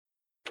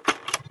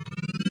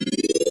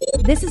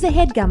This is a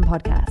HeadGum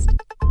podcast.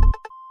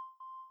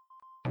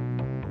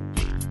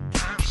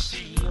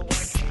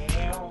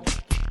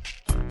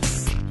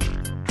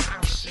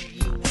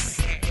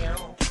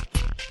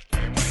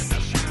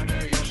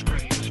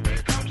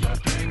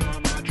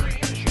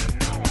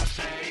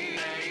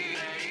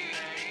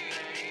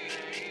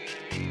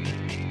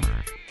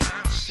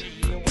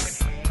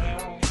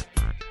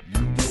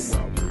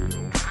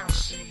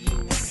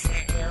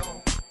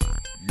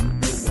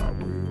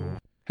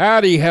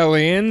 Howdy,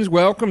 Hellions.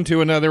 Welcome to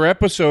another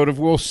episode of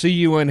We'll See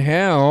You in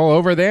Hell.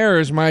 Over there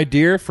is my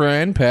dear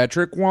friend,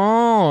 Patrick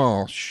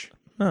Walsh.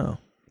 Oh,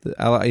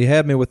 you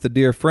had me with the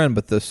dear friend,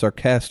 but the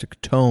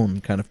sarcastic tone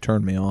kind of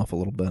turned me off a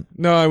little bit.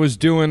 No, I was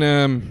doing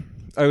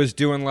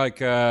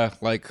like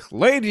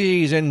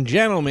ladies and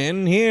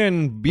gentlemen here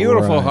in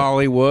beautiful Right.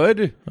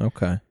 Hollywood.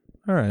 Okay.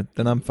 All right,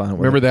 then I'm fine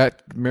with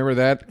it. Remember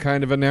that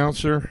kind of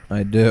announcer?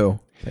 I do.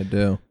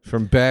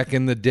 From back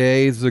in the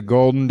days, the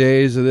golden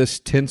days of this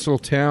tinsel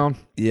town?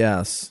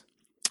 Yes.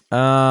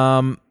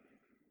 How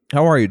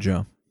are you,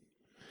 Joe?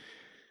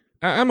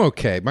 I'm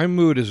okay. My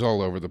mood is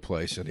all over the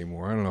place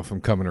anymore. I don't know if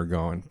I'm coming or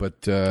going,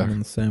 but I'm in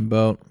the same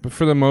boat. But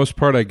for the most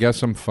part, I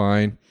guess I'm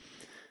fine.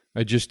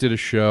 I just did a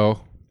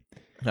show.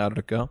 How did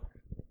it go?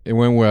 It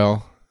went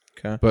well.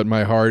 Okay. But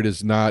my heart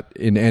is not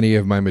in any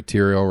of my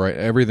material, right?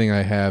 Everything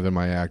I have in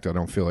my act, I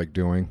don't feel like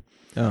doing.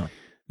 Oh.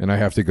 And I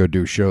have to go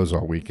do shows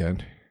all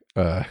weekend.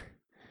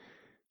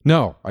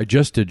 No, I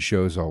just did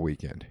shows all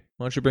weekend.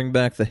 Why don't you bring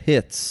back the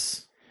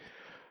hits?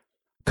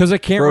 Because I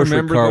can't Grocery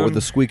remember cart them. with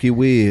the squeaky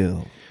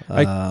wheel.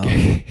 This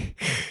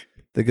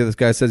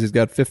guy says he's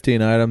got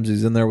 15 items.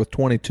 He's in there with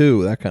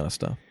 22. That kind of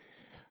stuff.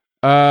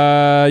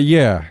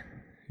 Yeah.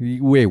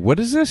 Wait, what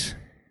is this?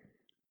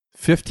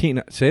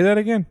 15. Say that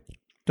again.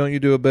 Don't you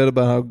do a bit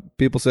about how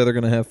people say they're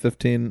going to have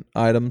 15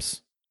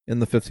 items in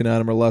the 15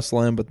 item or less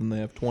line, but then they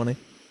have 20?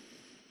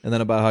 And then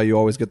about how you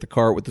always get the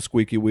cart with the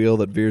squeaky wheel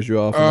that veers you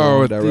off in the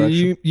wrong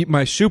direction.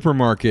 My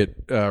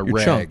supermarket Your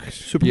rags. chunk.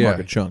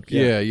 Supermarket chunk.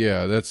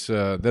 Yeah. That's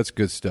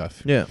good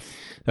stuff. Yeah.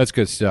 That's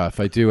good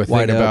stuff. I do a thing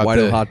White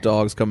about hot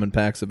dogs come in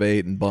packs of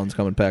 8 and buns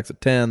come in packs of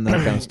 10,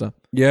 that kind of stuff.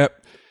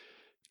 Yep.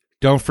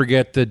 Don't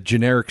forget the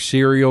generic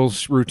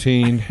cereals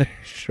routine.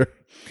 Sure.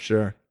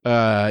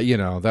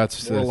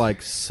 That's More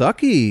like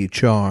Sucky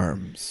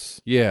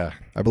Charms. Yeah.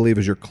 I believe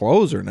is your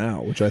closer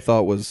now, which I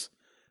thought was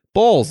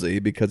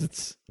ballsy because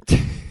it's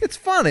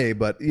funny,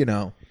 but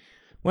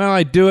Well,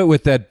 I do it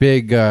with that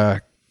big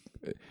 4-leaf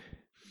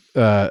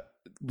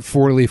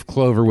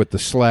clover with the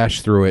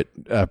slash through it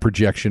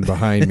projection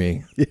behind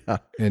me. Yeah.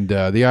 And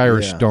the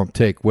Irish don't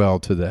take well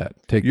to that.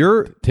 Take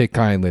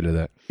kindly to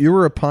that. You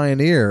were a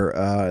pioneer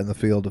in the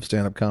field of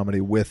stand-up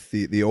comedy with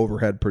the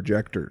overhead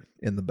projector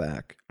in the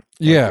back.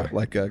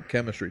 Like a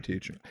chemistry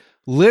teacher.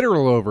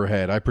 Literal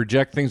overhead. I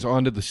project things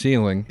onto the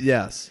ceiling.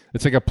 Yes.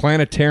 It's like a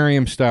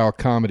planetarium-style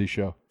comedy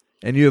show.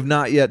 And you have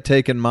not yet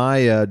taken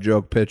my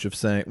joke pitch of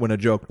saying, when a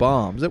joke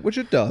bombs, which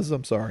it does,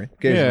 I'm sorry,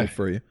 occasionally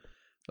for you,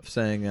 of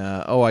saying,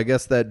 I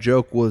guess that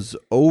joke was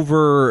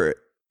over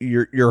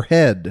your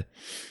head,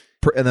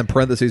 and then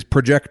parentheses,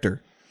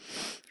 projector.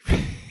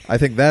 I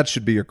think that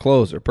should be your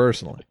closer,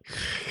 personally.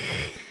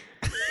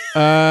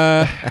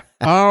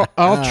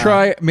 I'll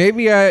try.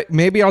 Maybe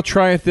I'll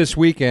try it this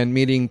weekend.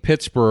 Meeting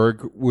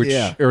Pittsburgh, which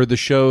are the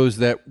shows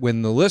that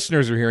when the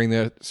listeners are hearing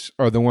this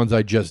are the ones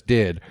I just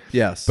did.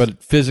 Yes,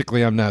 but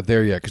physically I'm not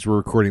there yet because we're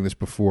recording this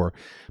before.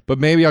 But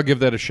maybe I'll give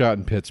that a shot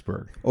in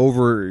Pittsburgh.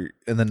 Over,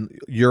 and then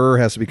your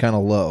has to be kind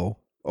of low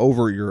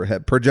over your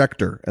head,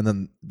 projector, and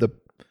then the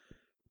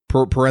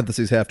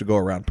parentheses have to go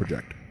around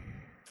projector.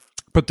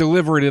 But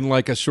deliver it in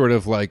like a sort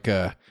of like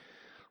a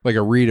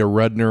Rita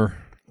Rudner.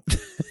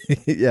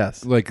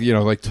 Yes. Like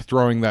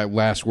throwing that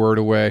last word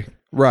away.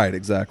 Right,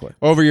 exactly.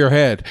 Over your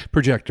head,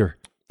 projector.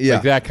 Yeah.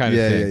 Like that kind of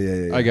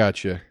thing. Yeah. I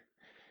got you.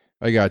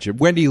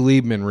 Wendy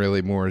Liebman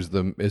really more is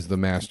the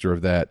master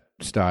of that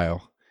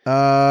style.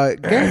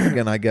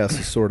 Gaffigan, I guess,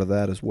 is sort of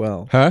that as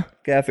well. Huh?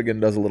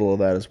 Gaffigan does a little of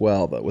that as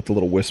well, but with the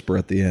little whisper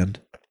at the end.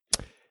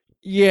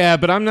 Yeah,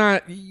 but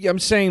I'm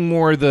saying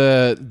more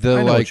the I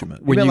know like what you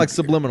meant. when you meant like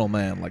Subliminal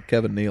Man, like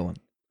Kevin Nealon.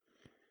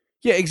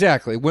 Yeah,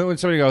 exactly. When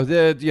somebody goes,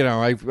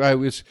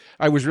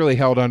 I was really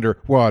held under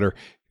water.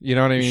 You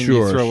know what I mean?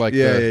 Sure. You throw like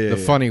the Yeah.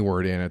 funny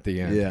word in at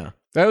the end. Yeah.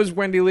 That was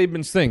Wendy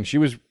Liebman's thing. She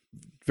was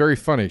very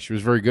funny. She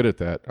was very good at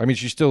that. I mean,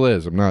 she still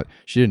is.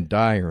 She didn't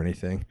die or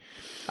anything.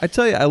 I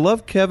tell you, I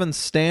love Kevin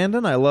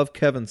standing. I love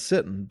Kevin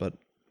sitting, but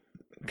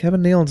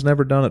Kevin Nealon's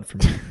never done it for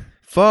me.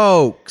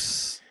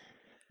 Folks.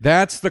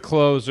 That's the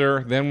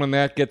closer. Then when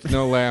that gets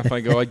no laugh,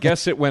 I go, I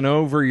guess it went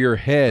over your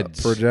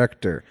heads.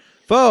 Projector.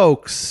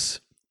 Folks.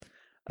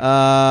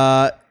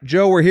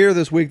 Joe, we're here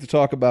this week to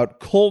talk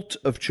about Cult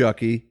of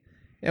Chucky,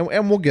 and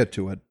we'll get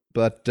to it.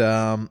 But,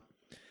 I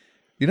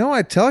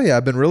tell you,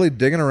 I've been really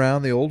digging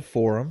around the old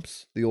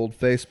forums, the old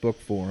Facebook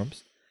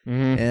forums,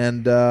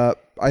 and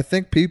I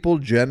think people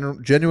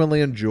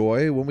genuinely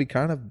enjoy when we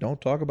kind of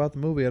don't talk about the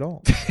movie at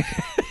all.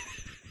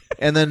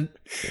 And then,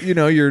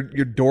 your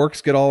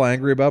dorks get all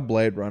angry about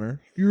Blade Runner.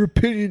 Your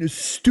opinion is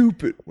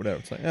stupid. Whatever.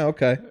 It's like,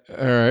 okay.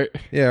 All right.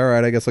 Yeah, all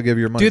right. I guess I'll give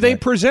you your money. Do they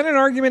back. present an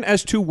argument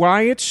as to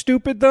why it's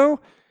stupid, though?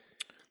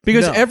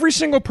 Because No. every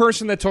single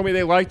person that told me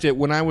they liked it,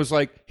 when I was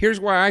like, here's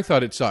why I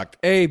thought it sucked,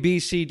 A, B,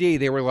 C, D,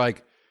 they were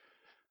like,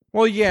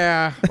 well,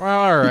 yeah, well,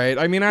 all right.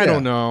 I mean, I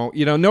don't know.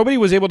 Nobody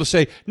was able to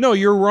say, no,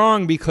 you're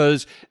wrong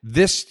because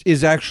this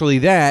is actually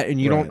that, and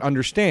you don't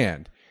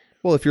understand.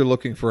 Well, if you're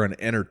looking for an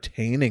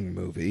entertaining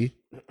movie,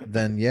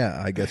 then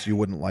yeah, I guess you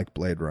wouldn't like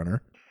Blade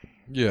Runner.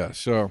 Yeah,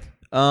 so.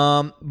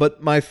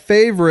 But my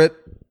favorite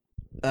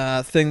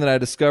thing that I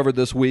discovered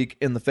this week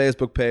in the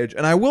Facebook page,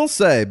 and I will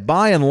say,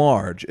 by and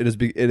large, it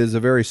is a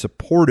very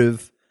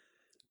supportive,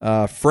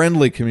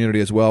 friendly community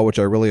as well, which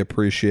I really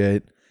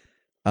appreciate.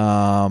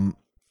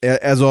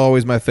 As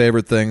always, my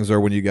favorite things are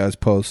when you guys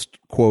post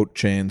quote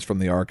chains from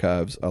the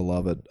archives. I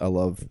love it. I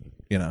love,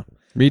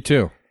 Me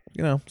too.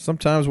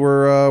 Sometimes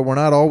we're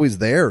not always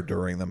there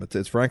during them.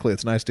 It's frankly,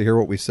 it's nice to hear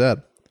what we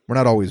said. We're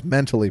not always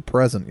mentally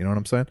present. You know what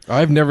I'm saying?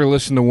 I've never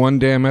listened to one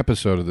damn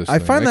episode of this. I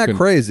find that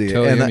crazy.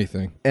 Tell you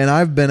anything. And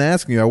I've been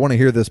asking you. I want to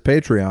hear this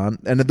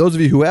Patreon. And those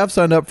of you who have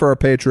signed up for our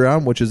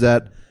Patreon, which is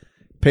at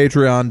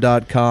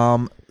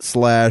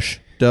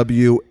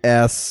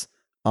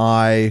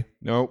patreon.com/WSYIH.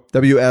 Nope.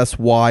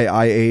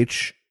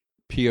 WSYIH.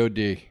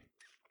 POD.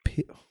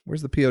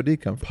 Where's the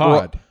POD come from?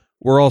 Pod.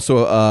 We're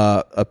also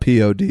a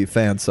POD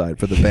fan site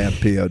for the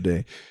band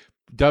POD.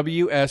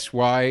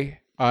 WSYIH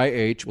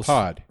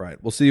pod. Right.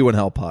 We'll see you in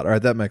Hell Pod. All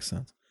right, that makes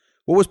sense.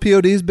 What was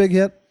POD's big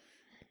hit?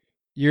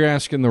 You're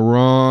asking the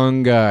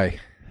wrong guy.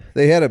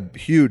 They had a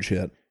huge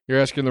hit. You're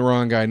asking the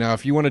wrong guy. Now,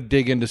 if you want to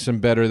dig into some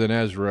Better Than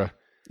Ezra.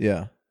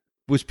 Yeah.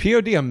 Was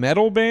POD a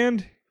metal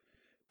band?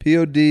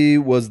 POD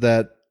was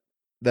that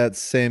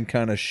same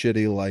kind of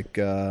shitty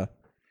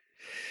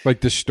like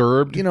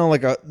Disturbed?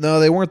 No,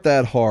 they weren't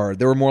that hard.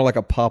 They were more like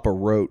a Papa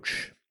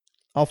Roach.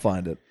 I'll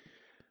find it.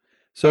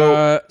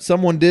 So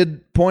someone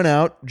did point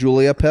out,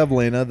 Julia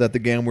Pavlina, that the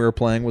game we were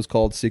playing was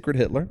called Secret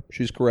Hitler.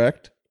 She's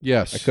correct.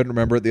 Yes. I couldn't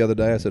remember it the other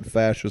day. I said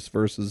fascists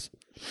versus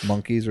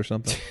monkeys or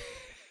something.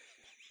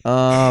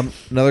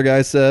 Another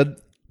guy said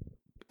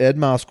Ed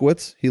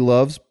Moskowitz. He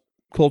loves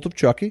Cult of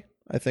Chucky.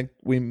 I think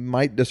we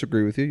might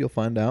disagree with you. You'll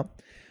find out.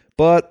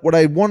 But what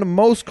I want to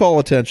most call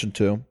attention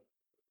to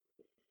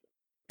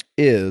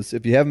is,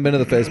 if you haven't been to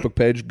the Facebook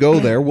page, go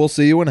there. We'll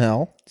see you in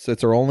hell. So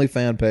it's our only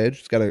fan page.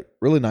 It's got a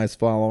really nice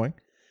following.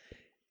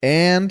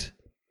 And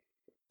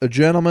a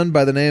gentleman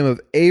by the name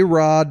of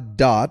A-Rod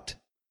Dot,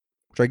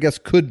 which I guess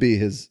could be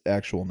his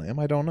actual name.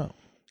 I don't know.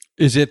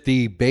 Is it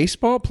the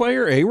baseball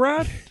player,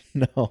 A-Rod?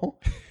 No.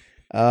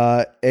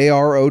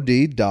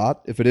 A-R-O-D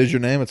Dot. If it is your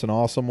name, it's an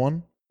awesome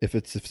one. If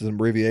it's an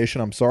abbreviation,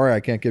 I'm sorry,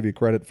 I can't give you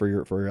credit for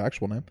your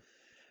actual name.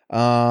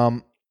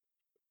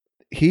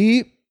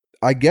 He,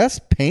 I guess,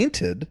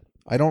 painted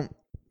or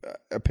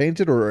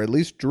at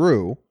least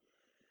drew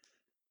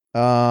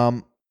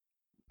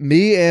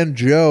me and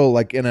Joe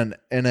like in an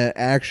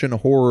action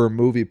horror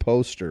movie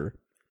poster.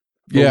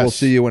 Yes. We'll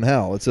see you in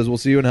hell. It says we'll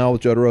see you in hell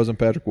with Joe DeRosa and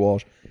Patrick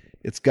Walsh.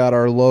 It's got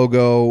our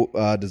logo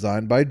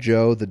designed by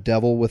Joe, the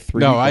devil with three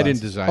No, glasses. I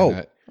didn't design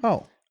that.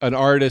 Oh. An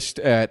artist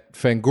at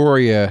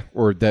Fangoria,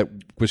 or that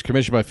was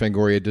commissioned by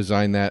Fangoria,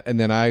 designed that, and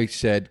then I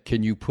said,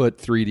 "Can you put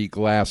 3D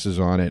glasses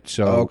on it?"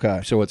 So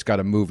it's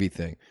got a movie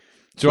thing.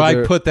 So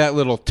I put that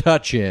little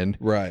touch in.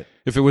 Right.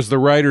 If it was the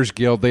Writers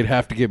Guild, they'd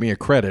have to give me a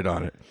credit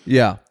on it.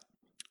 Yeah.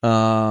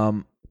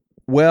 Well,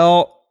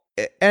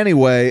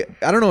 anyway,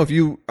 I don't know if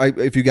you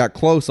got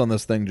close on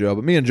this thing, Joe,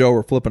 but me and Joe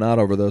were flipping out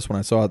over this when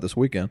I saw it this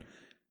weekend.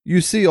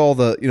 You see all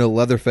the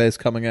Leatherface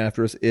coming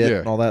after us,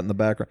 and all that in the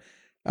background.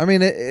 I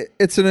mean,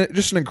 it's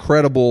just an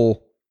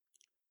incredible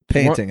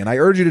painting, and I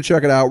urge you to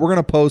check it out. We're going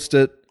to post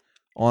it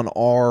on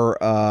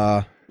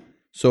our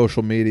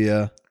social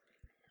media,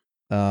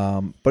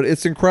 but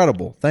it's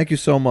incredible. Thank you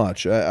so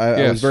much.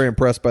 I was very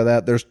impressed by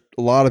that. There's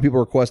a lot of people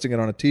requesting it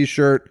on a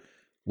T-shirt.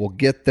 We'll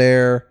get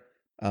there,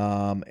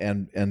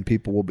 and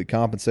people will be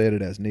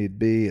compensated as need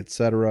be,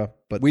 etc.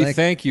 But we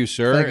thank you,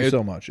 sir. Thank you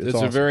so much. It's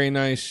awesome. a very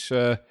nice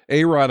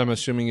A-Rod, I'm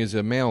assuming, is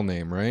a male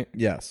name, right?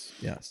 Yes.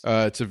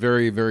 It's a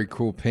very, very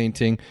cool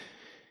painting.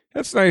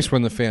 That's nice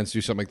when the fans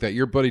do something like that.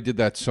 Your buddy did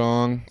that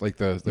song, like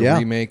the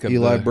remake of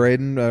Eli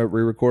Braden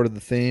re-recorded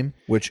the theme,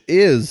 which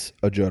is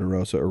a Joe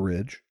DeRosa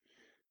orig.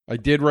 I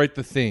did write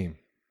the theme.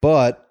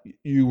 But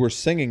you were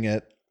singing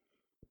it,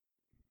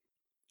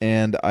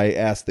 and I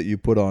asked that you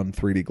put on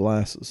 3D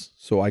glasses,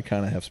 so I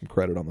kind of have some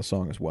credit on the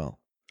song as well.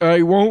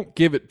 I won't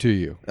give it to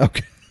you.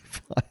 Okay,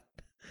 fine.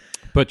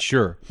 But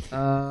sure.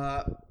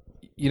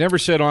 You never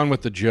said on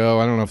with the Joe.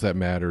 I don't know if that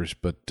matters,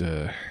 but...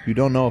 You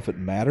don't know if it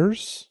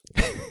matters?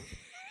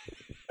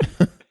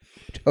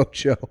 Oh,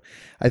 Joe,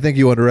 I think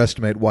you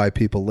underestimate why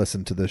people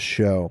listen to this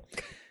show.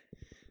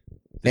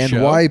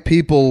 Why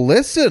people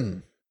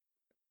listen.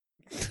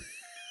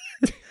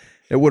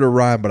 It would have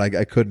rhymed, but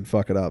I couldn't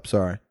fuck it up.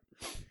 Sorry.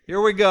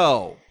 Here we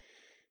go.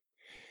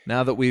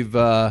 Now that we've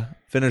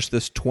finished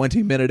this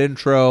 20-minute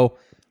intro,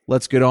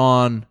 let's get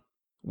on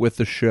with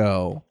the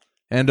show.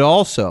 And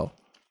also,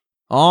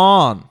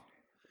 on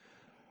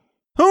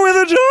With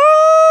a Joe!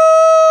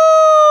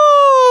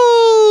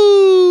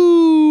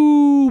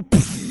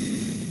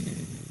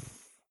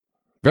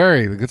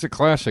 It's a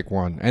classic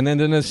one. And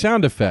then a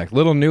sound effect.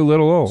 Little new,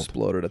 little old.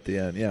 Exploded at the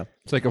end, yeah.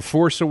 It's like a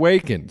Force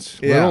Awakens.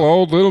 Yeah. Little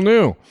old, little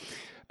new.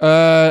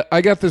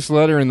 I got this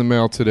letter in the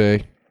mail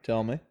today.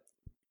 Tell me.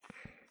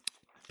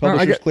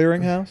 Publishers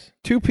Clearinghouse?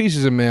 2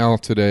 pieces of mail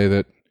today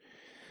that...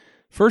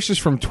 First is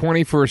from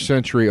 21st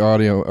Century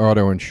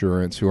Auto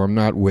Insurance, who I'm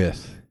not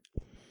with.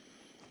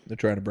 They're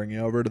trying to bring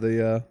you over to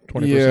the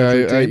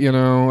 21st century team?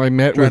 I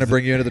met Trying to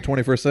bring you into the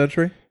 21st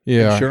century?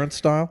 Yeah. Insurance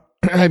style?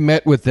 I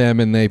met with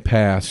them and they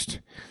passed.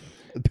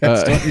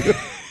 Passed on you?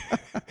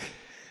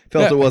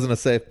 Felt it wasn't a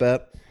safe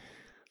bet?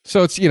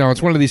 So it's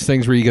one of these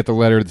things where you get the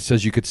letter that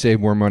says you could save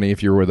more money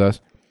if you're with us.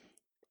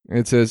 And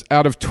it says,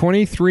 out of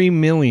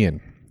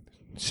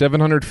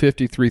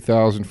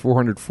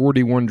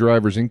 23,753,441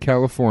 drivers in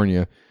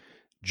California,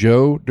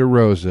 Joe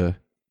DeRosa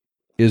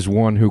is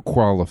one who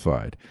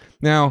qualified.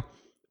 Now,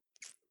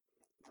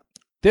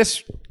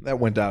 that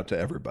went out to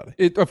everybody.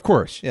 Of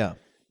course. Yeah.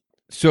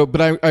 So,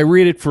 but I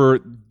read it for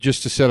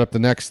just to set up the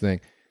next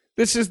thing.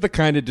 This is the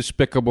kind of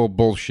despicable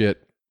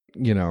bullshit,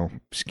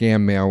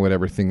 scam mail,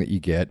 whatever thing that you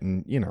get.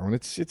 And,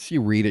 it's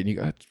you read it and you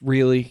go,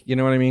 really? You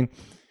know what I mean?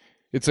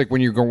 It's like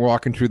when you're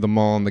walking through the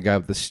mall and the guy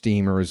with the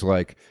steamer is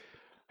like,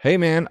 hey,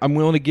 man, I'm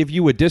willing to give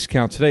you a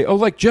discount today. Oh,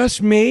 like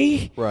just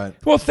me? Right.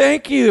 Well,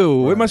 thank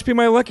you. Right. It must be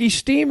my lucky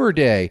steamer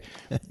day.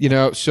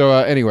 So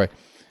anyway.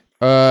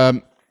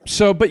 But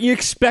you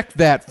expect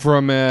that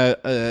from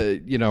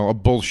a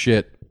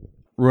bullshit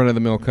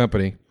run-of-the-mill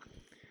company.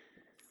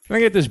 And I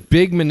get this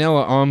big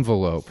manila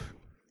envelope.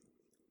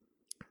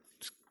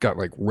 It's got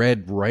like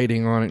red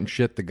writing on it and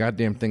shit. The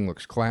goddamn thing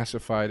looks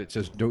classified. It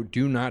says,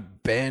 do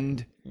not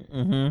bend.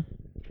 Mm-hmm.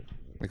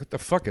 Like, what the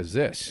fuck is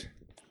this?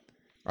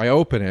 I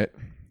open it.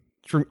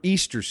 It's from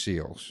Easter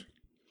Seals.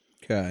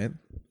 Okay.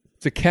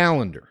 It's a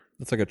calendar.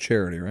 That's like a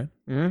charity, right?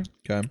 Mm-hmm.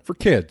 Okay. For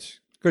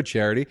kids. Good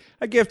charity.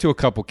 I give to a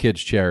couple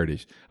kids'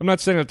 charities. I'm not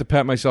saying that to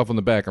pat myself on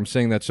the back. I'm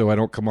saying that so I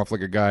don't come off like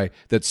a guy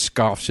that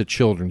scoffs at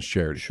children's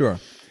charities. Sure.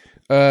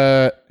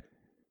 So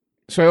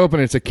I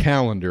open it. It's a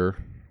calendar,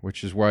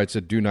 which is why it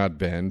said do not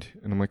bend.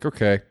 And I'm like,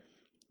 okay.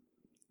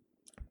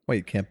 Wait,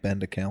 you can't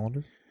bend a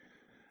calendar?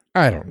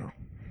 I don't know.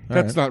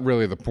 That's right. not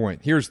really the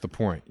point. Here's the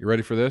point. You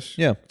ready for this?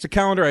 Yeah. It's a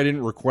calendar I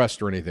didn't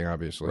request or anything,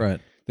 obviously.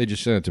 Right. They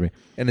just sent it to me.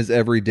 And is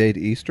every date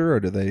Easter, or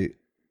do they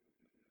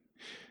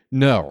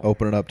No.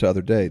 open it up to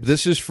other dates?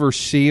 This is for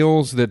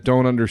seals that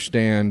don't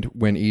understand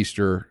when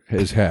Easter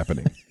is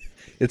happening.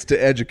 It's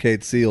to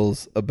educate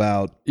seals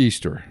about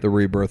Easter. the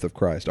rebirth of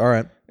Christ. All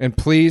right. And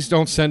please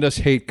don't send us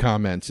hate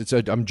comments.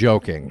 I'm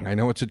joking. I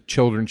know it's a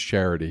children's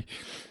charity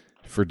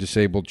for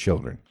disabled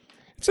children.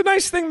 It's a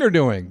nice thing they're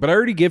doing, but I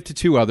already give to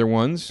 2 other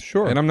ones.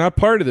 Sure. And I'm not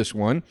part of this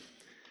one.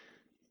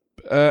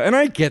 And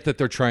I get that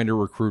they're trying to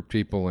recruit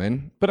people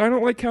in, but I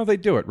don't like how they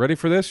do it. Ready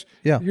for this?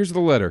 Yeah. Here's the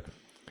letter.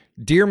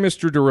 Dear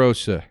Mr.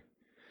 DeRosa,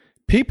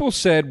 people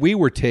said we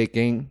were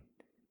taking,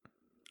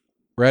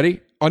 ready?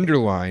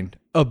 Underlined,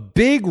 a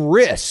big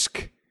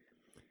risk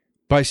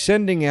by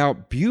sending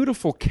out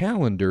beautiful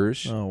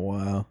calendars. Oh,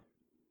 wow.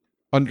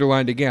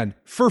 Underlined again,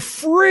 for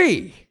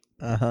free.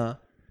 Uh-huh.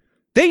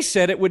 They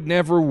said it would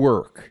never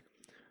work.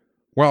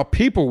 While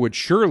people would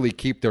surely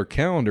keep their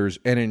calendars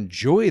and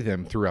enjoy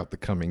them throughout the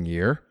coming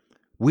year,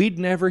 we'd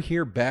never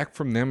hear back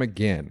from them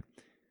again.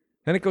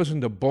 Then it goes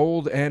into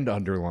bold and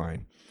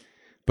underline.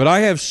 But I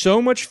have so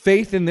much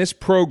faith in this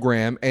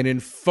program and in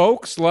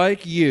folks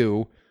like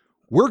you,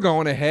 we're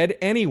going ahead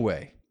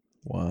anyway.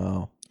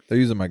 Wow. They're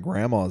using my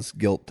grandma's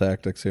guilt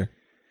tactics here.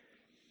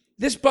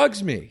 This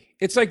bugs me.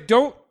 It's like,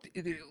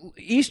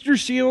 Easter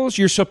Seals,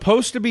 you're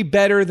supposed to be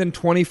better than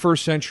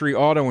 21st Century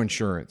Auto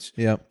Insurance.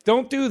 Yep.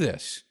 Don't do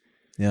this.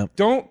 Yep.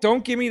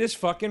 Don't give me this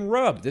fucking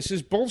rub. This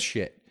is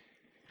bullshit.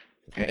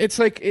 It's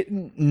like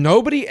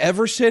nobody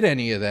ever said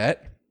any of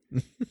that.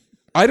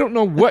 I don't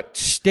know what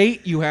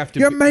state you have to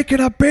You're making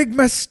a big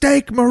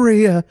mistake,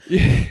 Maria.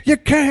 You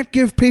can't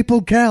give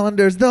people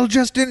calendars. They'll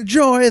just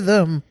enjoy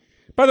them.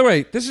 By the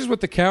way, this is what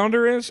the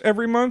calendar is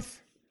every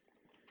month.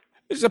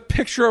 There's a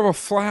picture of a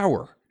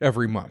flower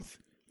every month.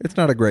 It's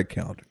not a great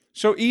calendar.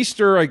 So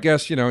Easter, I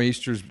guess,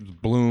 Easter's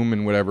bloom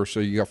and whatever, so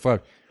you got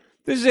flowers.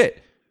 This is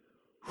it.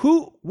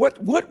 What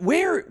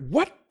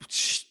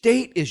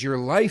state is your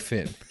life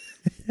in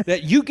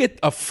that you get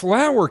a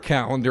flower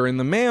calendar in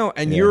the mail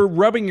and you're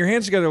rubbing your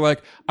hands together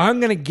like, I'm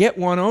going to get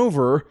one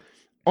over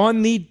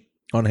on the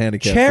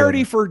handicapped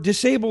charity children. for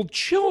disabled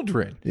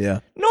children?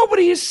 Yeah.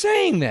 Nobody is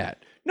saying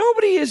that.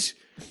 Nobody's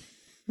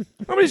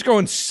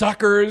going,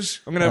 suckers.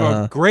 I'm going to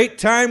have a great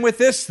time with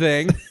this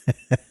thing.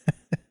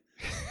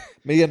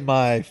 Me and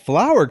my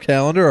flower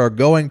calendar are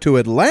going to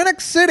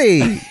Atlantic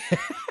City.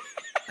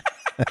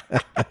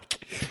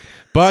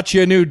 Bought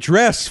you a new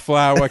dress,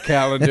 flower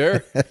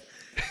calendar.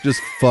 Just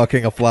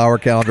fucking a flower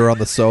calendar on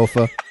the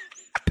sofa.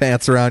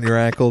 Pants around your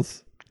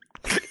ankles.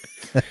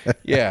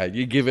 Yeah,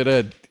 you give it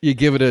a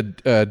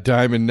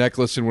diamond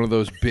necklace in one of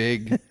those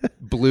big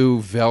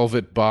blue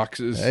velvet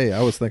boxes. Hey,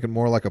 I was thinking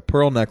more like a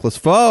pearl necklace.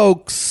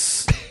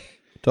 Folks,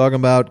 Talking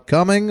about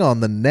coming on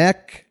the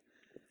neck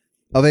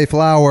of a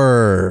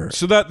flower.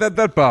 So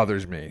that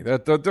bothers me.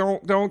 That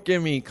don't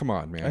give me. Come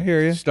on, man. I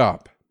hear you.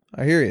 Stop.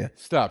 I hear you.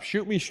 Stop.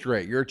 Shoot me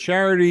straight. You're a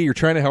charity. You're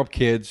trying to help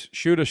kids.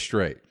 Shoot us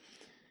straight.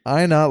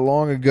 I not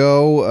long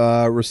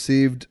ago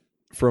received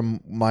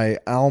from my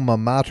alma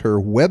mater,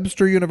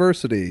 Webster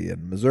University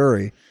in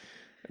Missouri.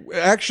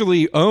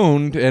 Actually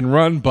owned and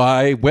run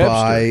by Webster.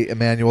 By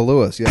Emmanuel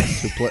Lewis,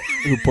 yes,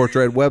 who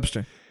portrayed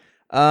Webster.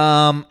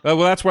 Well,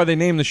 that's why they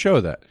named the show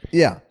that.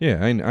 Yeah.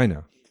 Yeah, I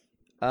know.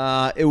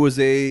 It was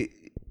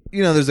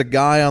there's a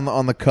guy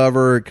on the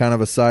cover, kind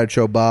of a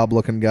Sideshow Bob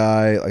looking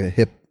guy, like a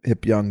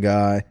hip young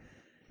guy.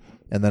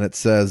 And then it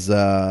says,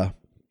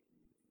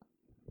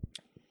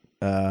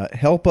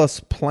 help us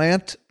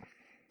plant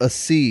a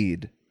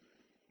seed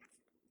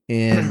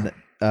in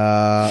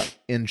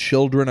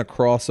children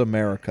across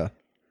America.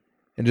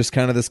 And just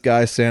kind of this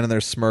guy standing there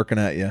smirking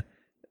at you.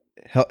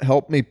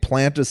 Help me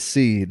plant a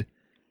seed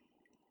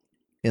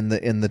in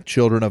the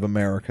children of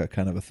America,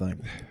 kind of a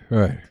thing.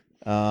 Right.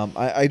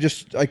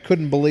 I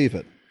couldn't believe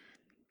it.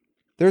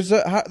 There's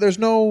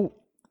no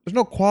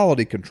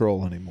quality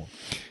control anymore.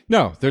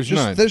 No, there's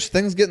none. There's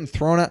things getting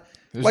thrown out.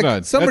 There's like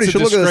none. Somebody That's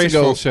should a look at this and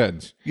go,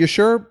 sentence. "You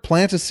sure?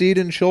 Plant a seed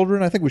in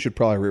children?" I think we should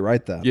probably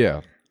rewrite that.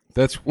 Yeah,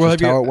 that's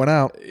just how it went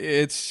out.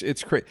 It's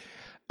crazy.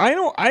 I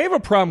have a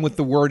problem with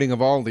the wording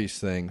of all these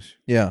things.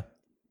 Yeah.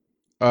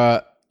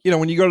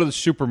 When you go to the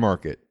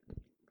supermarket,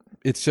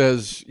 it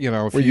says,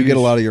 if where you get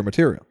a lot of your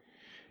material.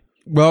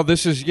 Well,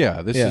 this is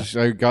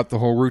I got the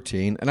whole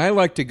routine, and I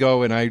like to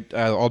go and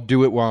I'll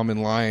do it while I'm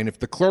in line. If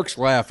the clerks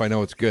laugh, I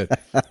know it's good.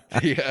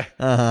 Yeah,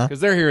 because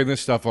they're hearing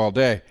this stuff all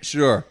day.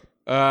 Sure.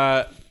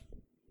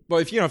 Well,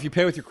 if you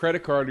pay with your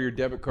credit card or your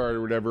debit card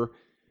or whatever,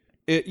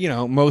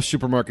 most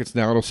supermarkets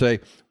now it'll say,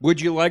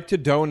 "Would you like to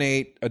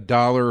donate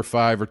 $1 or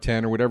 $5 or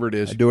 $10 or whatever it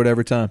is?" I do it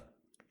every time.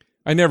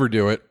 I never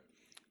do it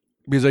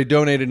because I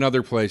donate in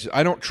other places.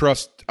 I don't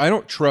trust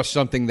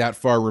something that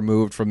far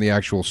removed from the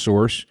actual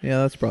source. Yeah,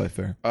 that's probably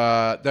fair.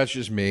 That's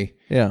just me.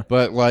 Yeah.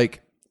 But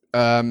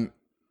and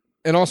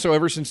also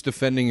ever since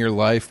Defending Your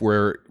Life,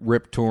 where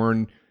Rip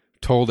Torn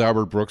told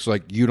Albert Brooks,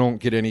 you don't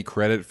get any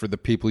credit for the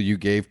people you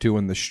gave to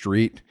in the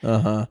street.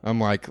 I'm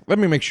like, let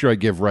me make sure I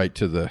give right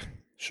to the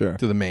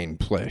main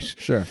place.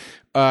 Sure.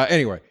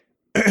 Anyway,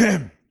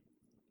 but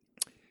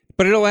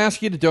it'll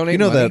ask you to donate.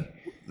 Money.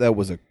 that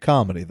was a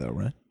comedy, though,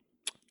 right?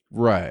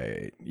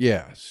 Right.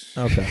 Yes.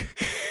 Okay.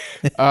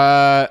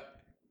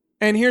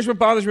 And here's what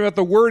bothers me about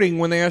the wording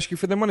when they ask you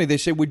for the money. They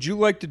say, "Would you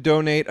like to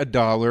donate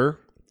 $1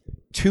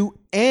 to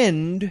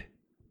end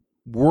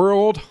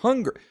world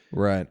hunger?"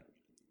 Right.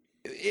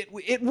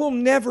 It will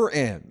never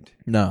end.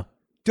 No.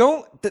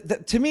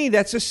 To me,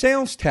 that's a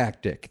sales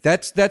tactic.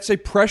 That's a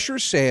pressure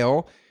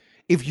sale.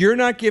 If you're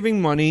not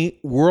giving money,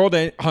 world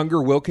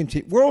hunger will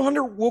continue. World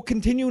hunger will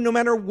continue no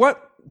matter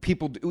what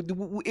people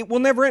do. It will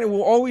never end. It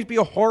will always be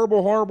a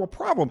horrible, horrible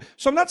problem.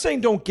 So I'm not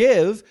saying don't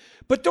give,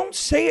 but don't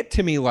say it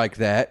to me like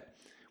that,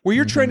 where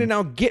you're trying to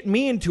now get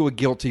me into a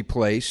guilty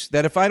place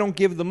that if I don't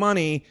give the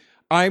money,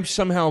 I'm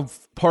somehow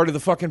part of the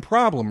fucking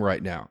problem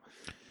right now.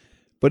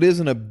 But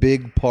isn't a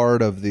big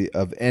part of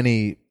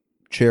any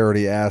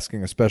charity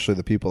asking, especially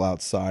the people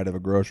outside of a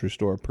grocery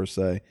store per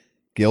se,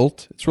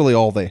 guilt? It's really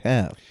all they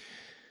have.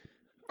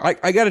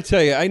 I got to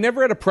tell you, I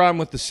never had a problem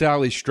with the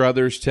Sally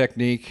Struthers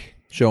technique.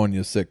 Showing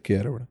you a sick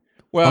kid or whatever.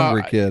 Well,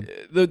 hungry kid.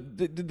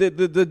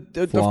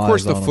 Of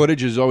course, the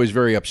footage is always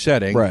very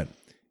upsetting. Right.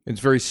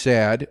 It's very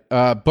sad.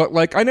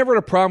 But I never had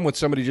a problem with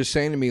somebody just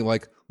saying to me,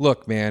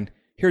 "Look, man,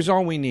 here's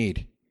all we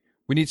need.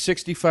 We need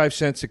 65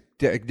 cents a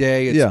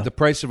day. It's the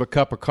price of a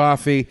cup of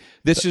coffee.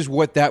 This is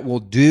what that will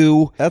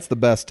do." That's the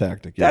best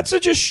tactic. Yeah. That's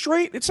just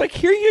straight. It's like,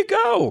 here you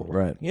go.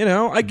 Right.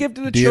 I give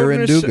to the Deer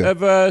children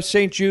of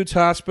St. Jude's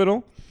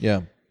Hospital.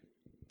 Yeah.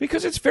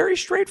 Because it's very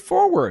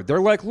straightforward. They're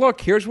like,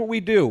 "Look, here's what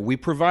we do. We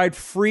provide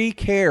free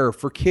care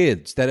for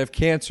kids that have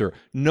cancer.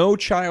 No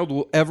child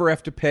will ever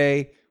have to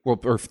pay, or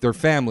their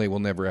family will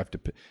never have to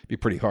pay." Be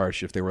pretty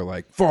harsh if they were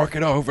like, "Fork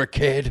it over,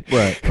 kid."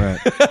 Right.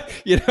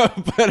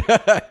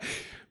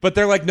 But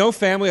they're like, no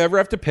family ever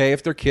have to pay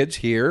if their kid's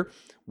here.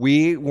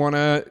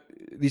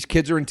 These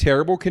kids are in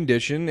terrible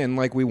condition and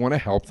we want to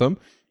help them.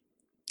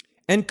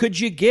 And could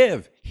you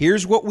give?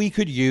 Here's what we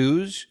could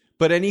use,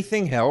 but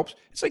anything helps.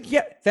 It's like,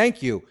 yeah,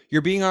 thank you.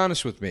 You're being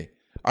honest with me.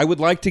 I would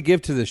like to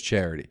give to this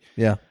charity.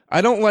 Yeah. I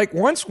don't like,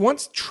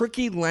 once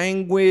tricky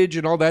language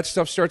and all that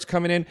stuff starts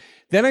coming in,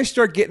 then I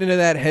start getting into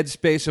that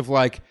headspace of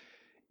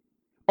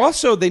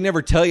also they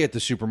never tell you at the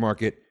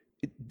supermarket,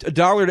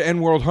 $1 to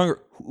end world hunger.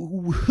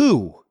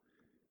 Who?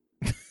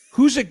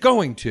 Who's it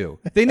going to?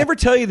 They never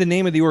tell you the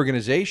name of the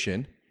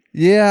organization.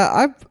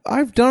 Yeah,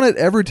 I've done it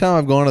every time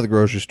I've gone to the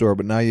grocery store,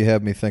 but now you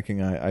have me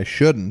thinking I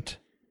shouldn't.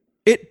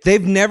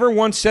 They've never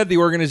once said the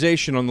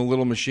organization on the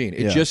little machine.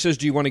 It just says,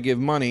 "Do you want to give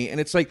money?" And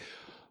it's like,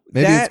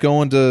 maybe it's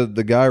going to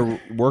the guy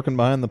working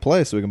behind the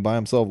place so he can buy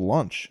himself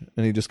lunch,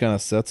 and he just kind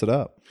of sets it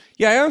up.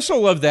 Yeah, I also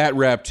love that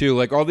rap too.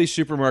 Like all these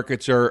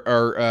supermarkets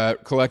are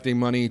collecting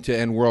money to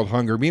end world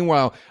hunger.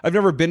 Meanwhile, I've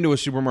never been to a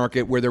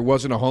supermarket where there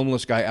wasn't a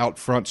homeless guy out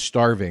front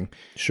starving.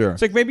 Sure.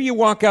 It's like maybe you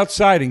walk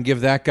outside and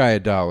give that guy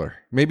 $1.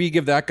 Maybe you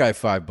give that guy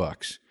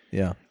 $5.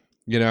 Yeah.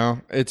 You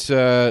know,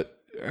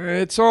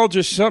 it's all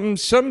just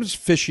something's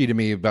fishy to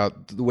me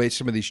about the way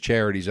some of these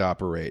charities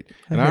operate,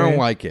 and I don't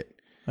like it.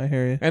 I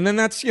hear you. And then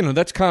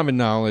that's common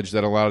knowledge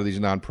that a lot of these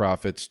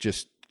nonprofits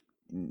just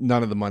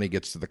none of the money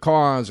gets to the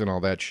cause and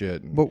all that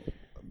shit. But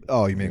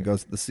you mean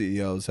goes the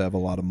CEOs have a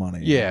lot of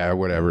money? Yeah,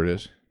 whatever it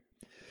is.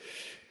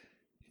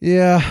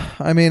 Yeah,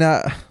 I mean,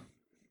 I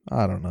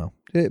don't know.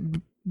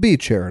 Be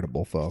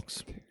charitable,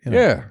 folks. You know?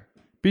 Yeah,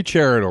 be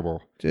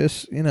charitable.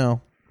 Just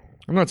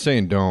I'm not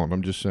saying don't.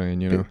 I'm just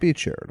saying be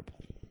charitable.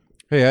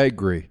 Hey, I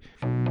agree.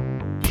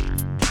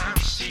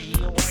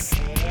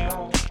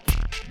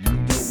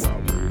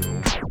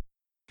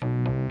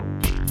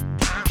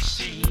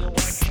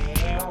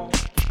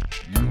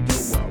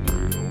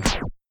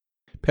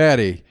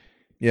 Patty.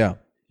 Yeah.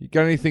 You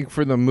got anything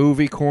for the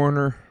movie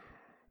corner?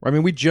 I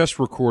mean, we just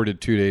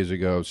recorded 2 days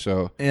ago,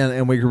 so...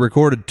 And we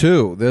recorded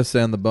 2, this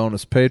and the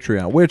bonus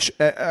Patreon, which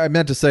I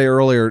meant to say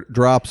earlier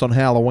drops on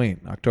Halloween,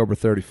 October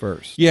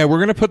 31st. Yeah, we're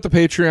going to put the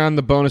Patreon,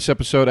 the bonus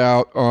episode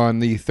out on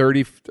the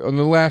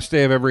last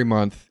day of every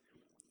month.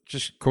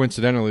 Just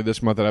coincidentally,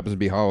 this month it happens to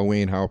be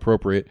Halloween, how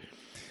appropriate.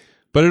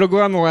 But it'll go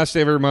out on the last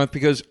day of every month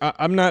because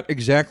I'm not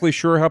exactly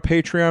sure how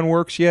Patreon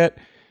works yet,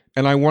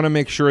 and I want to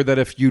make sure that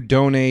if you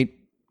donate...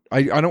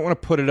 I don't want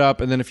to put it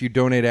up, and then if you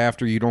donate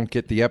after, you don't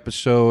get the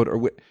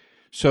episode.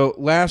 So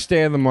last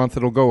day of the month,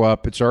 it'll go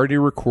up. It's already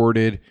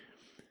recorded.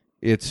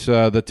 It's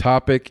the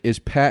topic is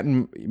Pat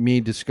and me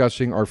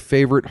discussing our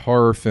favorite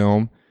horror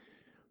film.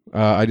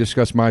 I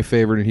discuss my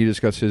favorite, and he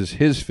discusses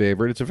his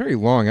favorite. It's a very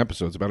long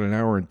episode. It's about an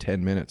hour and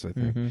 10 minutes, I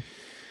think. Mm-hmm.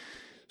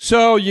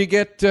 So you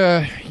get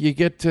a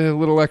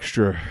little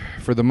extra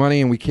for the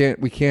money, and we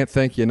can't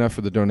thank you enough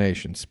for the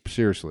donations.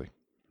 Seriously.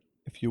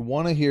 If you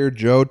want to hear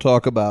Joe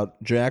talk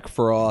about Jack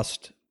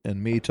Frost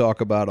and me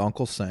talk about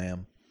Uncle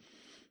Sam,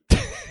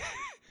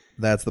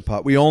 that's the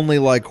pot. We only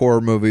like horror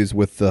movies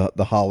with the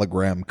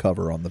hologram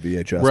cover on the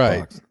VHS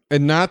box.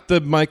 And not the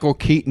Michael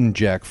Keaton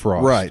Jack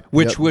Frost. Right.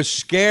 Which was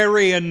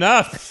scary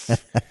enough.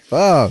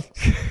 Oh.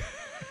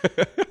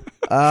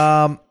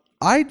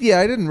 I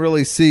didn't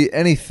really see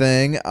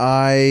anything.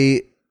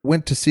 I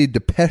went to see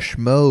Depeche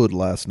Mode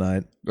last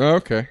night. Oh,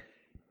 okay.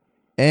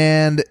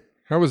 And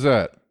how was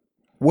that?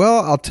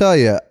 Well, I'll tell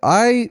you,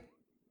 I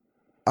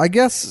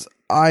guess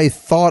I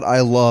thought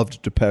I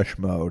loved Depeche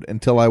Mode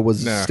until I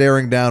was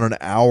staring down an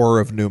hour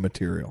of new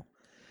material.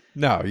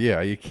 No, yeah,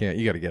 you can't.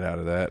 You got to get out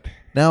of that.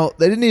 Now,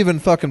 they didn't even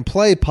fucking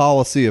play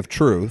Policy of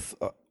Truth,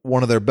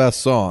 one of their best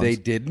songs. They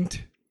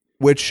didn't?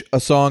 Which, a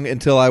song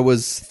until I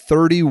was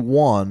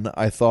 31,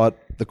 I thought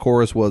the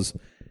chorus was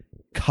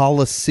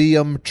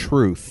Coliseum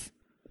Truth.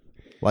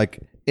 Like...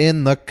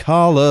 in the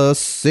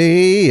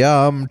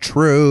Coliseum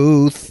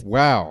Truth.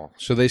 Wow.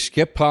 So they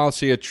skipped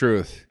Policy of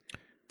Truth.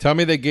 Tell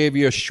me they gave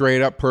you a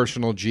straight up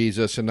personal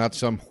Jesus and not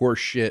some horse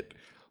shit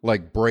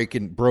like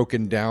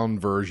broken down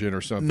version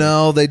or something.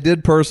 No, they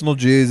did Personal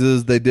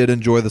Jesus. They did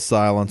Enjoy the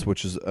Silence,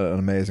 which is an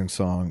amazing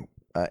song.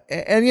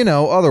 And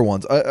other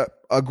ones.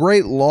 A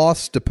great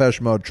lost Depeche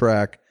Mode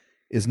track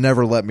is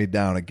Never Let Me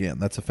Down Again.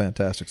 That's a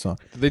fantastic song.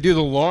 Did they do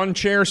the lawn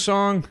chair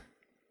song?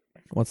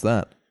 What's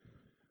that?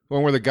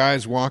 One where the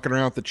guy's walking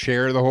around with the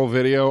chair the whole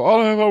video. All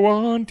I ever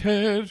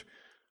wanted.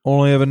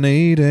 All I ever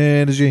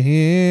needed is you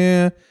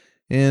here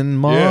in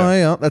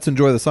my... That's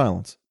Enjoy the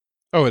Silence.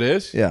 Oh, it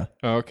is? Yeah.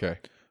 Oh, okay.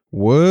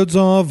 Words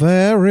are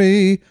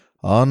very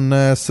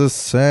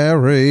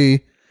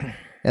unnecessary.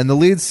 And the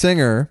lead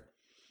singer,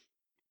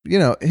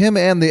 him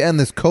and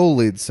this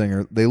co-lead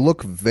singer, they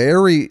look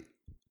very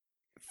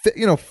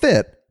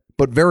fit,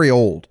 but very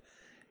old.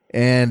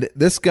 And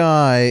this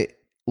guy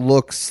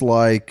looks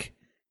like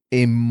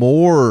a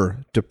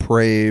more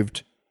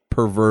depraved,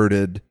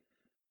 perverted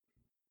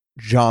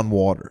John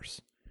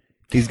Waters.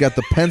 He's got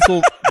the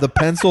pencil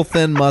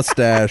thin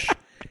mustache,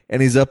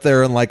 and he's up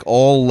there in like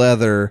all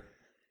leather,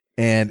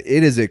 and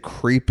it is a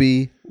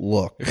creepy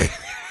look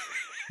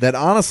that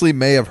honestly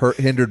may have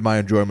hindered my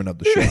enjoyment of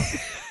the show.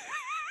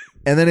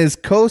 And then his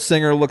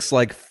co-singer looks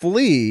like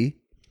Flea,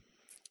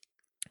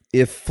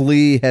 if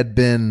Flea had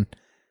been,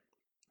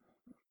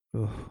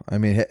 I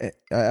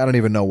don't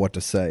even know what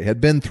to say, had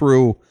been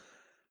through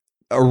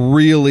a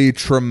really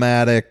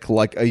traumatic,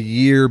 like a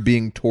year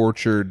being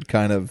tortured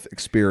kind of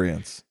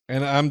experience.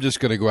 And I'm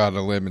just going to go out on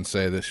a limb and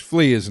say this.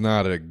 Flea is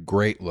not a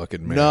great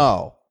looking man.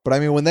 No.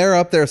 But when they're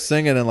up there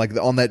singing and like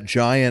on that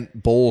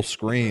giant bowl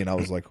screen, I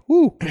was like,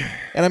 whoo.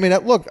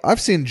 And look, I've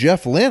seen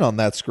Jeff Lynne on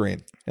that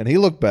screen and he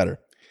looked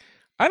better.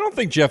 I don't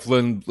think Jeff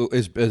Lynne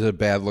is a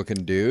bad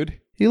looking dude.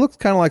 He looks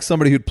kind of like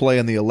somebody who'd play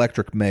in the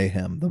Electric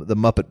Mayhem, the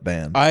Muppet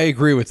Band. I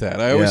agree with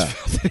that. I always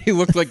felt that he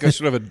looked like a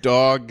sort of a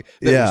dog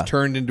that was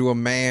turned into a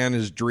man.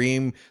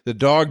 The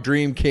dog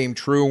dream came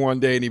true one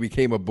day, and he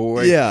became a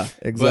boy. Yeah,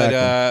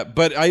 exactly.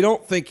 But I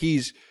don't think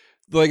he's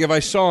like. If I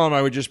saw him,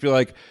 I would just be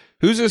like,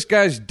 who's this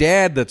guy's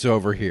dad that's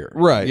over here?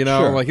 Right, You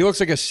know, sure. like he looks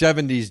like a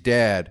 70s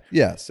dad.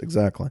 Yes,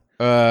 exactly.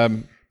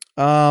 Um,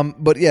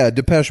 But yeah,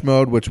 Depeche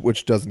Mode,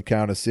 which doesn't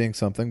count as seeing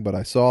something, but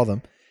I saw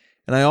them,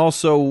 and I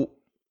also,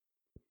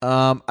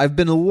 I've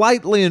been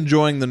lightly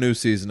enjoying the new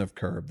season of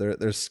Curb.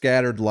 There's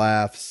scattered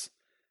laughs.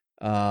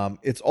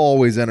 It's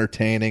always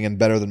entertaining and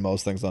better than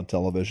most things on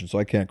television, so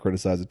I can't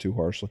criticize it too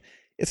harshly.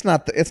 It's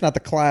not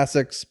the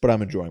classics, but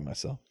I'm enjoying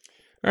myself.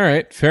 all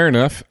right, fair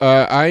enough.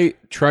 I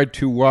tried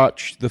to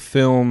watch the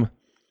film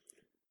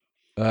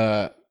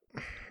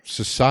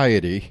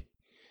Society.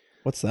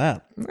 What's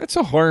that? That's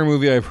a horror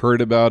movie I've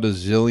heard about a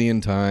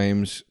zillion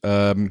times.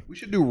 We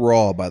should do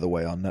Raw, by the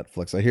way, on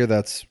Netflix. I hear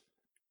that's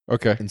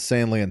Okay.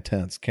 insanely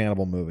intense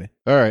cannibal movie.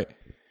 All right.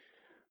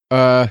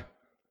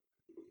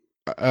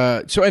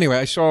 So anyway,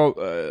 I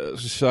saw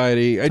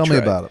Society. Tell me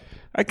about it.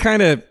 I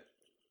kind of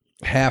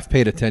half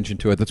paid attention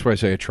to it. That's why I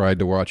say I tried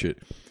to watch it.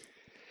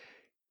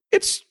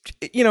 It's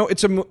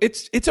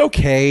it's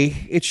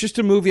okay. It's just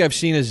a movie I've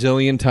seen a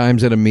zillion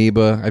times at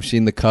Amoeba. I've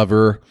seen the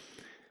cover.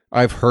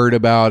 I've heard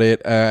about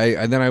it.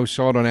 And then I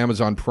saw it on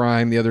Amazon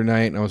Prime the other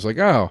night, and I was like,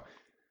 oh,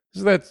 this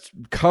is that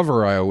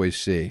cover I always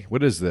see.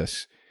 What is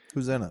this?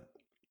 Who's in it?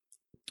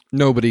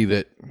 Nobody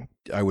that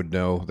I would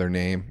know their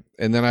name.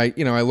 And then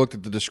I looked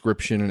at the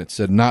description, and it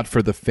said not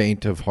for the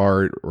faint of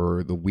heart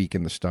or the weak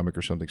in the stomach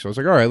or something. So I was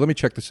like, all right, let me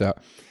check this out.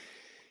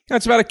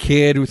 It's about a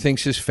kid who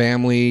thinks his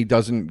family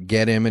doesn't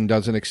get him and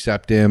doesn't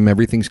accept him.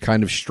 Everything's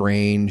kind of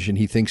strange, and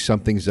he thinks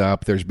something's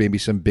up. There's maybe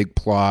some big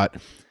plot.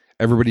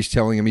 Everybody's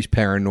telling him he's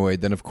paranoid.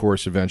 Then, of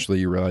course, eventually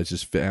you realize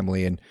his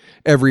family and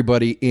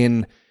everybody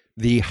in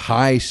the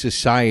high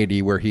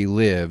society where he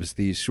lives,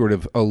 these sort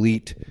of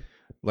elite,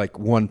 like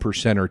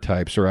 1%er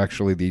types, are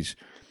actually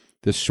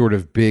this sort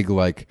of big,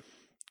 like,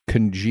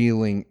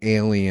 congealing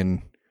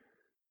alien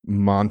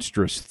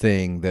monstrous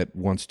thing that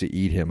wants to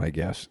eat him, I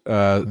guess.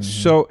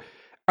 So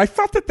I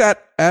thought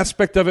that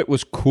aspect of it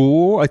was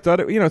cool. I thought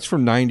it's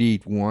from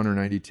 91 or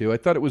 92. I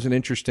thought it was an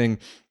interesting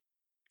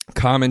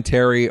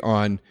commentary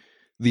on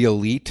the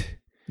elite.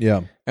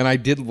 Yeah. And I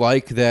did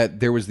like that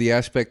there was the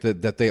aspect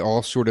that they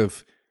all sort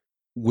of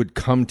would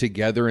come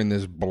together in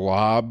this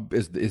blob,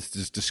 is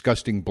this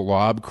disgusting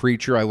blob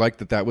creature. I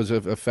liked that was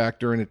a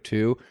factor in it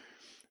too.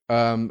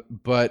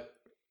 But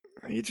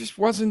it just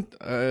wasn't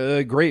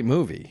a great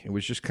movie. It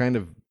was just kind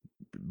of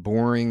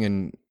boring,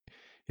 and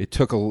it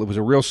was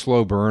a real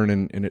slow burn,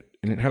 and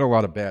it had a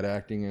lot of bad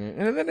acting in it.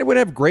 And then it would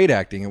have great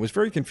acting. It was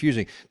very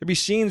confusing. There'd be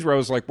scenes where I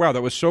was like, wow,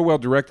 that was so well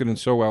directed and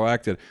so well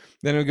acted.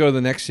 Then it would go to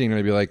the next scene, and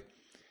I'd be like,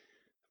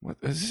 what,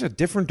 is this a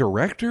different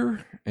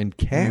director and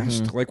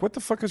cast? Like, what the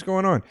fuck is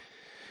going on?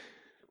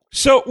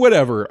 So,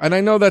 whatever. And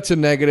I know that's a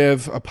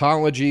negative.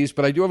 Apologies,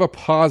 but I do have a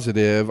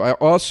positive. I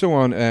also,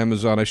 on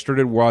Amazon, I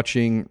started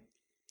watching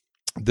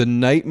The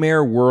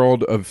Nightmare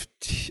World of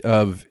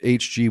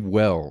H.G.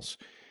 Wells,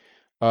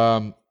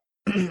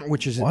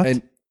 which is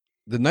What?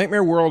 The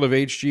Nightmare World of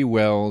H.G.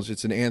 Wells.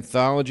 It's an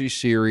anthology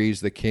series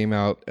that came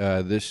out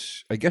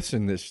this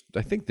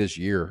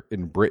year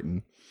in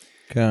Britain.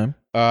 Okay.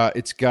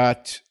 It's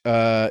got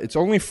it's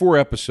only 4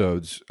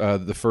 episodes,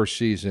 the first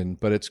season,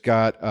 but it's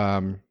got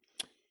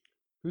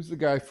who's the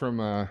guy from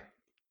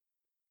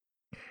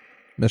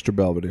Mr.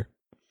 Belvedere.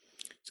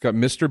 It's got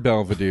Mr.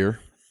 Belvedere.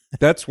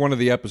 That's one of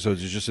the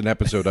episodes. It's just an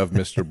episode of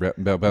Mr.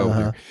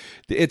 Belvedere.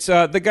 It's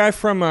the guy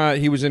from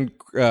he was in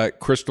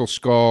Crystal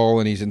Skull,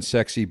 and he's in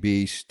Sexy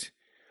Beast.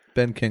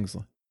 Ben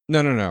Kingsley.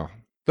 No.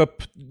 The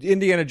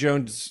Indiana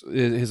Jones,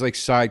 his like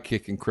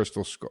sidekick in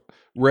Crystal Skull.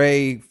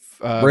 Ray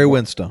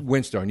Winstone.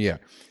 Winstone, yeah.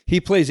 He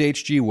plays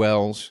H.G.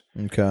 Wells.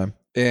 Okay.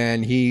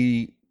 And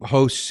he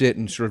hosts it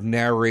and sort of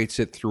narrates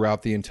it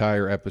throughout the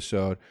entire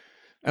episode.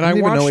 And I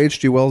didn't even know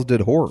H.G. Wells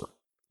did horror.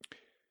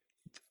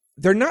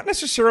 They're not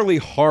necessarily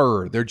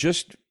horror. They're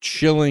just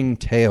chilling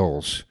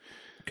tales.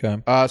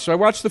 Okay. So I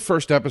watched the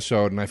first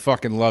episode, and I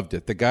fucking loved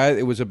it.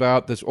 It was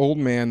about this old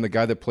man, the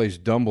guy that plays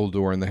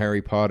Dumbledore in the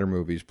Harry Potter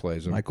movies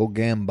plays him. Michael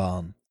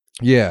Gambon.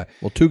 Yeah.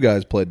 Well, 2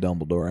 guys played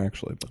Dumbledore,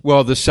 actually. But.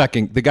 Well,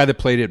 the guy that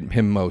played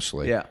him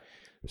mostly. Yeah.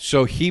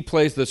 So he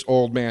plays this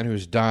old man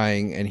who's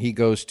dying, and he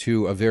goes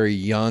to a very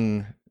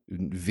young,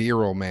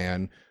 virile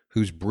man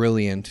who's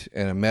brilliant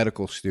and a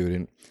medical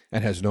student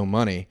and has no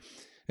money.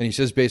 And he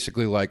says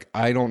basically, like,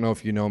 I don't know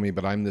if you know me,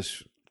 but I'm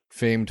this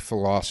famed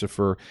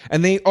philosopher.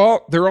 And they're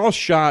all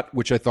shot,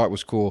 which I thought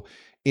was cool,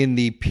 in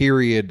the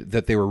period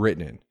that they were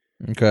written in.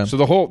 Okay.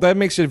 So that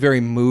makes it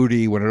very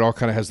moody when it all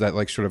kind of has that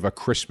like sort of a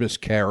Christmas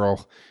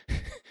Carol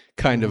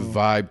kind of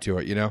vibe to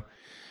it, you know?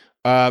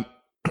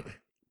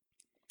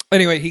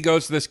 Anyway, he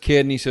goes to this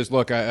kid and he says,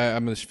 look,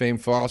 I'm this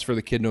famed philosopher.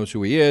 The kid knows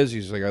who he is.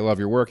 He's like, I love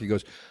your work. He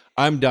goes,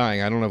 I'm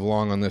dying. I don't have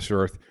long on this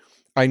earth.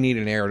 I need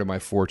an heir to my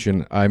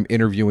fortune. I'm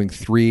interviewing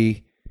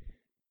 3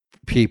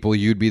 people.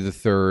 You'd be the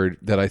third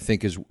that I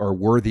think are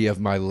worthy of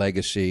my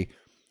legacy.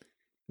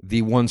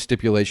 The one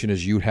stipulation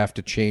is you'd have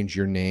to change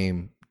your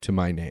name to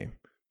my name.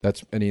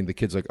 The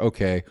kid's like,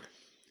 okay.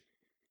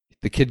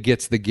 The kid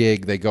gets the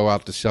gig. They go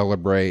out to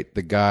celebrate.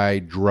 The guy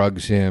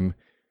drugs him.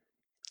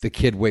 the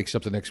kid wakes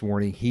up the next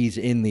morning. He's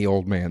in the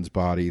old man's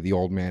body. The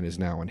old man is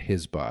now in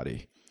his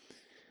body.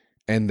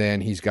 And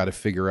then he's got to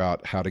figure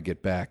out how to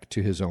get back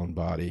to his own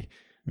body.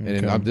 Okay.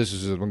 And I'm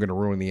going to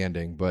ruin the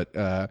ending,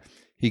 but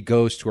he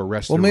goes to a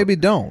restaurant. Well, maybe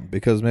don't,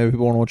 because maybe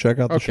people want to check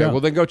out the show. Okay,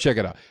 well then go check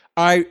it out.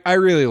 I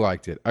really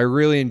liked it. I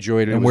really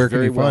enjoyed it. And it was where can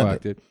very you well find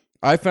acted.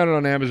 I found it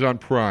on Amazon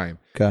Prime.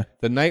 Okay.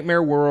 The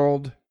Nightmare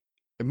World.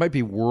 It might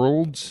be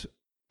Worlds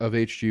of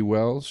H.G.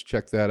 Wells.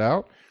 Check that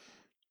out.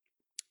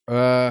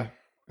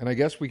 And I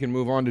guess we can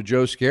move on to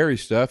Joe's scary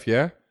stuff,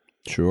 yeah?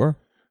 Sure.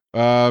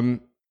 A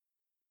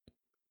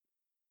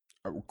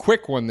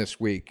quick one this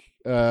week.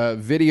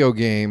 Video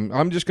game.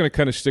 I'm just going to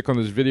kind of stick on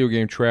this video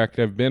game track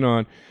that I've been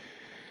on.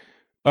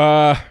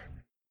 I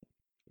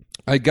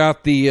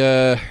got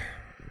the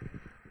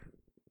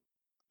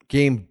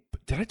game.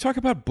 Did I talk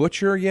about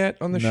Butcher yet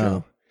on the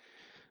show?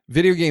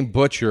 Video game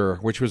Butcher,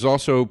 which was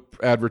also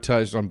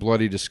advertised on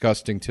Bloody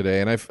Disgusting today,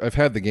 and I've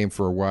had the game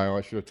for a while.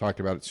 I should have talked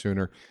about it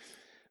sooner.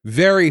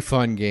 Very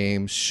fun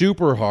game,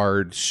 super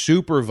hard,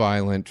 super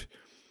violent.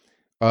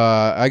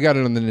 I got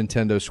it on the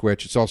Nintendo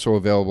Switch. It's also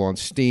available on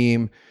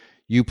Steam.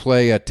 You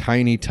play a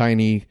tiny,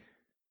 tiny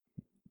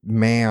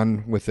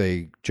man with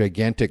a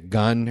gigantic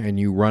gun, and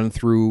you run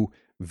through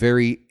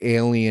very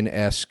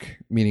Alien-esque,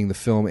 meaning the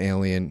film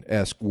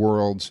Alien-esque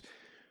worlds,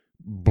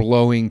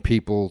 blowing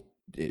people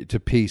to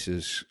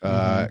pieces,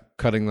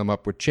 cutting them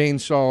up with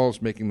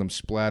chainsaws, making them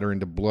splatter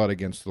into blood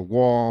against the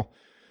wall.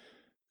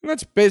 And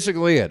that's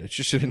basically it. It's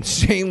just an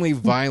insanely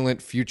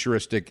violent,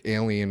 futuristic,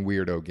 alien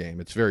weirdo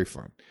game. It's very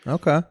fun.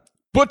 Okay.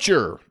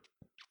 Butcher.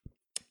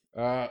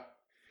 All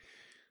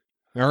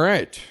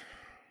right.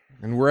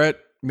 And we're at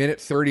minute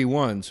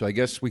 31, so I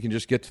guess we can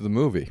just get to the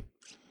movie.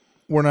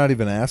 We're not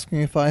even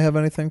asking if I have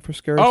anything for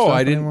scary stuff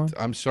I didn't. anymore?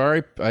 I'm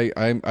sorry.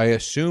 I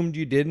assumed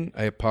you didn't.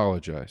 I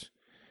apologize.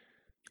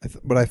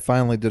 But I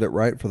finally did it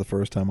right for the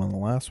first time on the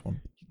last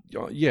one.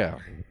 Yeah.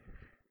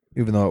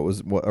 Even though it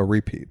was a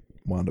repeat.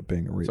 Wound up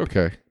being a repeat. It's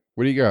okay.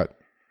 What do you got?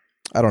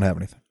 I don't have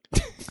anything.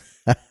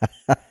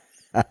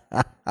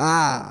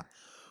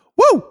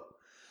 Woo!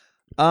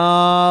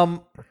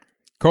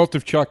 Cult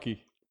of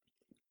Chucky.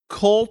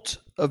 Cult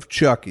of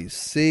Chucky.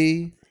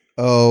 C-O-C.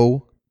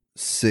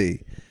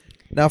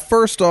 Now,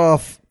 first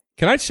off...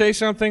 Can I say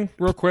something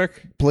real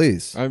quick?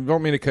 Please. I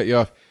don't mean to cut you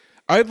off.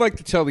 I'd like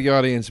to tell the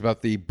audience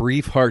about the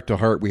brief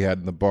heart-to-heart we had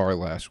in the bar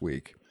last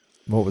week.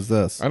 What was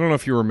this? I don't know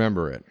if you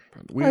remember it.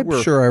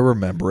 I'm sure I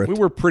remember it. We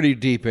were pretty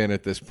deep in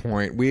at this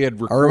point. We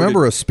had recorded... I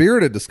remember a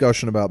spirited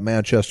discussion about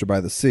Manchester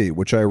by the Sea,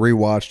 which I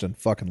rewatched and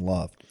fucking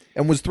loved.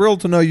 And was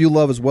thrilled to know you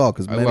love as well,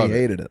 because many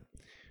hated it.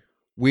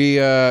 We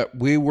had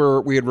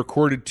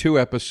recorded 2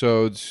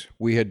 episodes.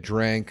 We had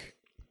drank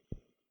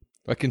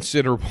a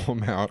considerable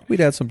amount. We'd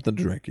had something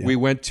to drink, yeah. We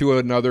went to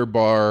another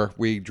bar.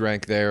 We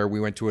drank there. We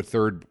went to a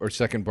third or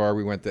second bar.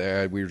 We went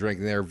there. We were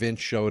drinking there. Vince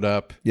showed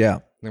up. Yeah.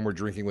 Then we're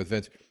drinking with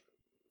Vince.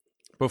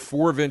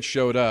 Before Vince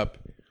showed up,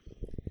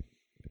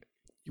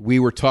 we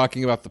were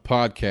talking about the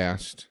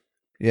podcast.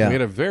 Yeah. We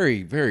had a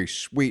very, very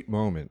sweet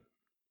moment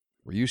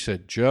where you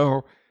said,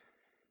 Joe,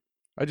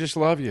 I just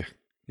love you,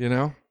 you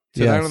know?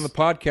 Tonight on the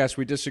podcast,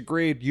 we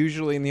disagreed.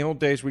 Usually in the old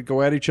days, we'd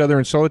go at each other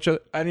and insult each other.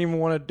 I didn't even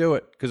want to do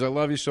it because I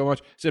love you so much.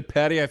 I said,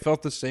 Patty, I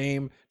felt the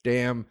same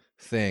damn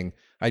thing.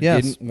 I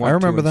didn't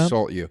want to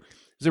insult you.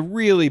 It's a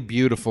really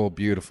beautiful,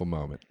 beautiful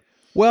moment.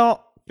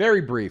 Well,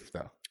 very brief,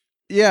 though.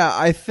 Yeah,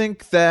 I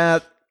think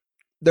that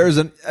there's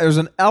an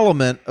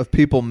element of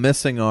people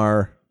missing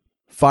our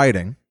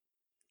fighting,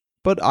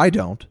 but I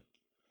don't.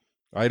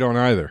 I don't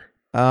either.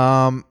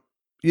 I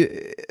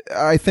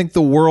think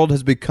the world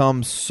has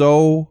become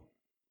so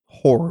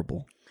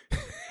horrible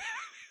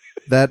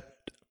that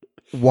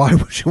why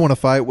would you want to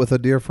fight with a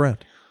dear friend?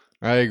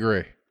 I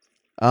agree.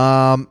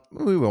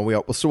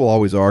 We'll still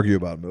always argue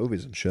about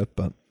movies and shit,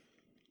 but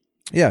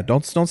yeah,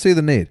 don't see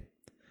the need.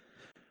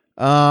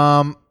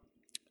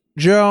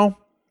 Joe,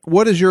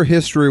 what is your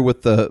history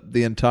with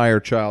the entire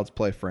Child's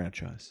Play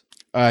franchise?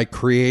 I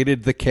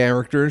created the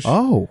characters.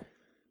 Oh,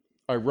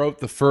 I wrote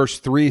the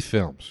first 3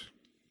 films.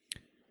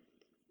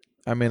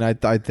 I mean, I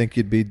think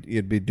you'd be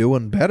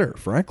doing better,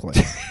 frankly.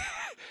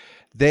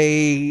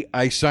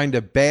 I signed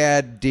a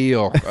bad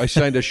deal. I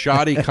signed a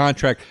shoddy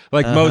contract,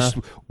 like most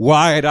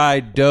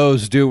wide-eyed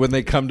does do when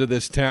they come to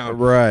this town.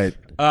 Right.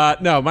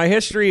 No, my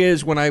history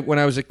is when I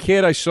was a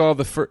kid, I saw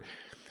the first.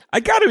 I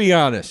got to be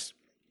honest.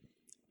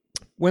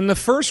 When the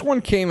first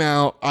one came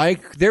out,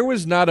 there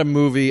was not a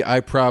movie I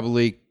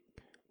probably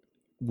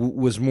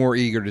was more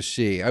eager to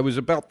see. I was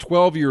about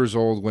 12 years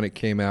old when it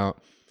came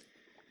out.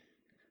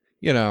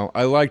 You know,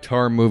 I liked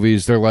horror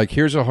movies. They're like,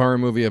 here's a horror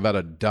movie about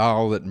a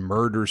doll that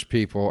murders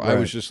people. Right. I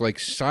was just like,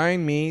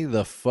 sign me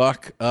the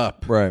fuck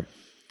up. Right.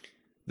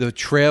 The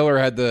trailer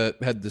had the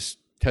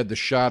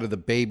shot of the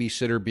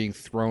babysitter being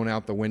thrown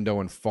out the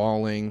window and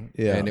falling.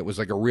 Yeah. And it was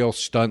like a real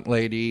stunt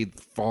lady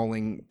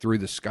falling through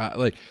the sky.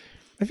 Like,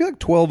 I feel like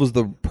 12 is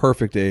the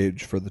perfect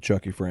age for the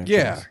Chucky franchise.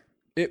 Yeah.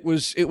 It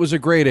was a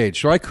great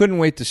age. So I couldn't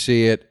wait to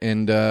see it.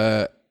 And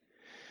I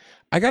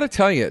got to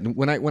tell you,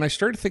 when I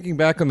started thinking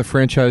back on the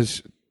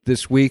franchise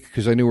this week,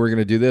 because I knew we were going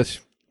to do this,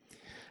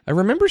 I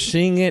remember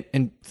seeing it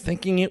and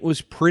thinking it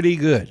was pretty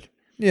good.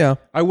 Yeah.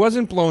 I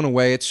wasn't blown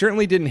away. It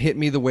certainly didn't hit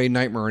me the way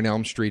Nightmare on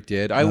Elm Street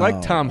did. I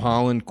like Tom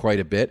Holland quite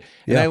a bit.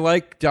 And I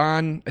like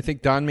Don. I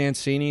think Don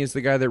Mancini is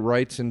the guy that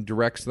writes and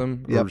directs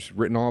them, or has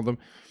written all of them.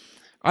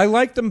 I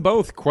like them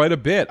both quite a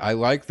bit. I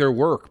like their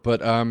work.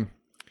 But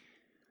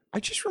I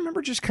just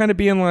remember just kind of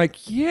being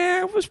like,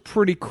 yeah, it was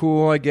pretty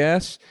cool, I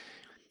guess.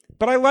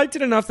 But I liked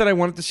it enough that I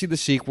wanted to see the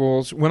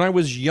sequels. When I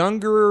was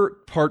younger,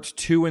 parts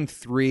 2 and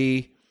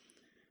 3,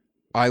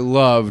 I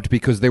loved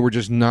because they were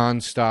just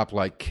nonstop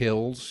like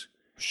kills.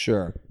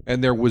 Sure.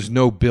 And there was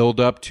no build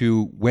up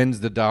to when's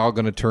the doll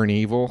going to turn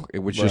evil. It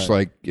was just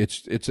like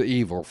it's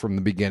evil from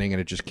the beginning,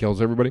 and it just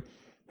kills everybody.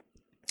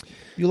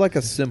 You like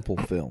a simple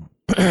film.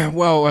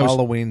 Well,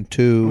 Halloween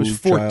 2, I was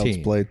 14. Child's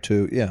Play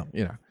 2. Yeah.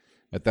 You know,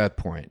 at that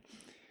point.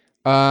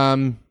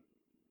 I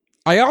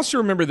also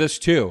remember this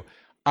too.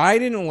 I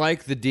didn't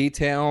like the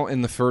detail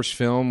in the first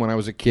film when I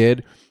was a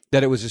kid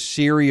that it was a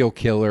serial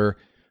killer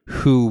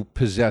who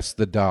possessed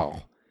the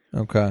doll.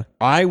 Okay.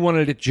 I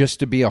wanted it just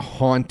to be a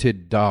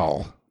haunted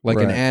doll, like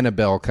an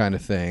Annabelle kind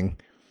of thing,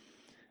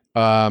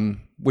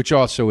 which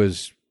also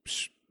is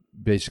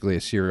basically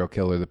a serial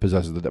killer that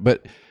possesses the doll.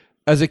 But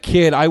as a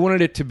kid, I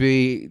wanted it to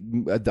be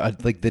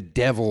like the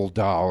devil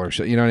doll or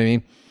so. You know what I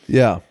mean?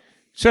 Yeah.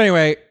 So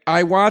anyway,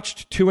 I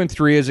watched 2 and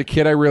 3 as a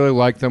kid. I really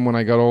liked them. When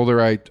I got older,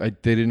 they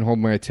didn't hold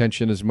my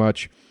attention as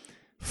much.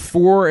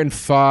 4 and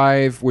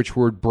 5, which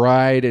were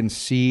Bride and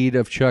Seed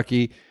of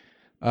Chucky,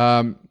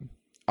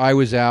 I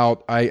was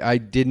out. I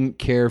didn't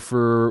care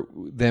for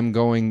them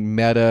going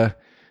meta.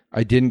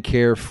 I didn't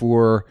care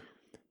for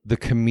the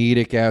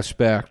comedic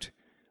aspect.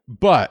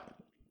 But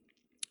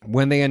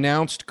when they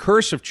announced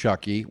Curse of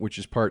Chucky, which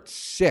is part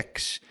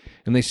 6,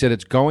 and they said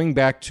it's going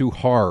back to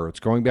horror,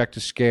 it's going back to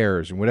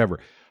scares and whatever,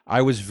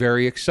 I was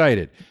very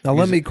excited. Now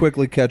let me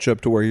quickly catch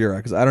up to where you're at,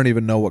 because I don't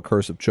even know what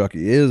Curse of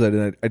Chucky is. I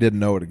didn't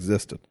know it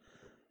existed.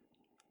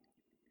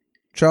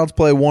 Child's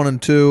Play 1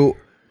 and 2.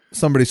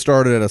 Somebody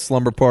started at a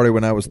slumber party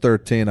when I was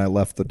 13. I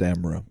left the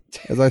damn room.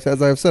 As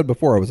I've said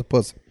before, I was a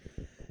pussy.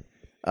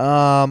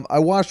 I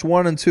watched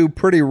 1 and 2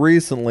 pretty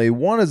recently.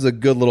 1 is a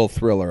good little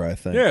thriller, I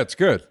think. Yeah, it's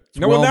good. It's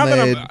well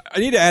made. I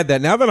need to add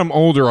that. Now that I'm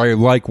older, I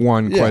like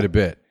 1 quite a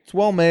bit. It's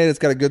well made. It's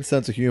got a good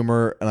sense of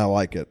humor, and I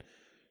like it.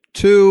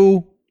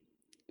 2,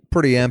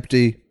 pretty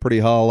empty, pretty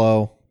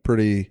hollow,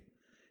 it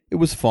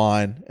was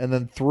fine. And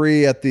then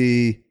 3 at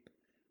the,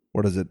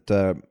 what is it,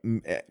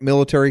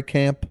 military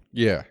camp?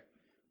 Yeah.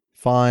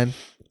 Fine,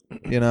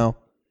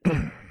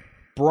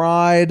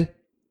 Bride,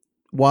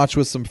 watch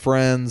with some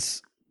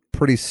friends,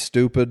 pretty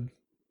stupid,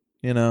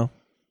 Yeah,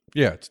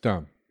 it's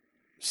dumb.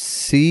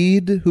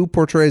 Seed, who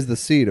portrays the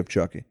seed of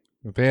Chucky?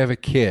 They have a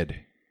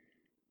kid.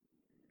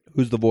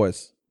 Who's the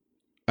voice?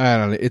 I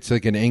don't know. It's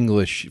like an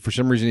English. For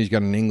some reason, he's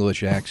got an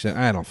English accent.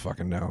 I don't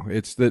fucking know.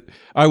 It's that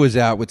I was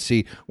out with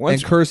Seed.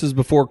 And Curse is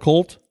before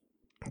Cult?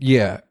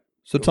 Yeah.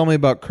 So tell me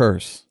about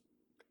Curse.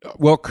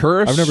 Well,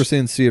 Curse. I've never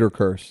seen Seed or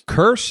Curse.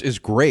 Curse is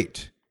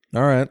great.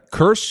 All right.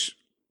 Curse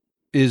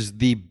is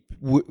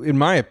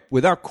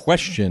without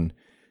question,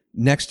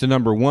 next to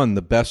number 1,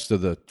 the best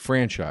of the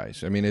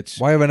franchise. I mean, it's.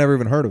 Why have I never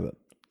even heard of it?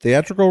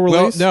 Theatrical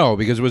release? Well, no,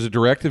 because it was a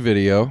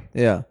direct-to-video.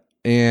 Yeah.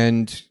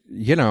 And,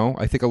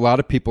 I think a lot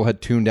of people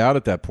had tuned out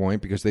at that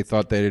point because they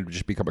thought they had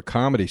just become a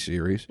comedy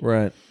series.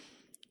 Right.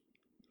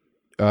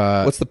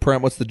 What's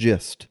the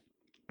gist?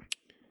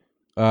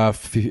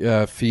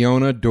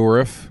 Fiona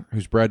Dourif,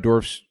 who's Brad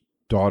Dourif's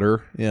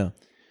daughter. Yeah.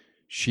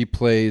 She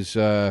plays,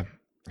 I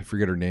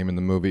forget her name in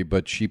the movie,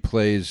 but she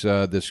plays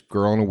this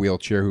girl in a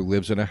wheelchair who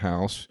lives in a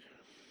house.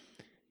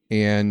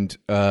 And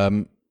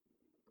Can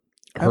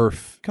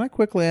I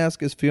quickly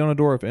ask, is Fiona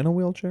Dourif in a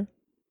wheelchair?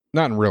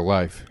 Not in real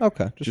life.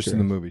 Okay. Just in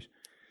the movies.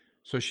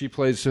 So she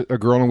plays a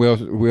girl in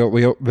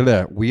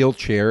a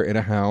wheelchair in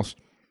a house.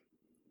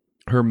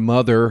 Her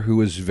mother,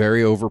 who is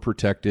very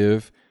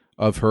overprotective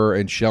of her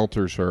and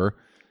shelters her,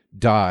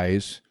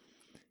 dies.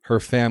 Her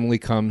family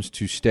comes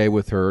to stay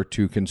with her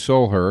to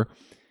console her.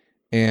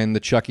 And the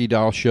Chucky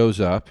doll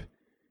shows up.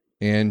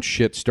 And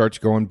shit starts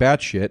going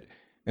batshit.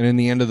 And in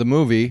the end of the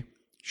movie,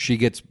 she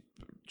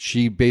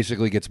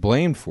basically gets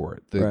blamed for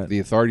it. The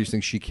authorities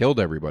think she killed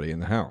everybody in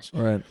the house.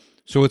 Right.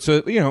 So it's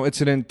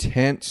an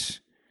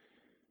intense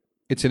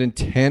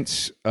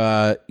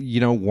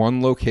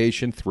one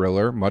location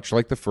thriller, much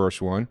like the first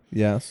one.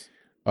 Yes.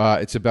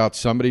 It's about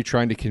somebody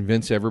trying to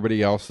convince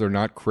everybody else they're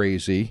not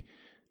crazy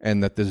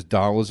and that this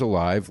doll is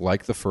alive,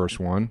 like the first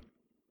one.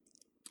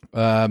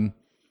 And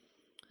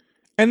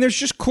there's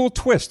just cool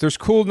twists. There's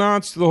cool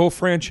nods to the whole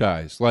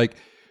franchise. Like,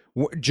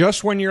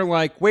 just when you're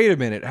like, wait a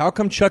minute, how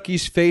come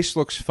Chucky's face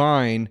looks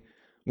fine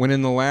when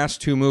in the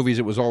last 2 movies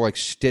it was all like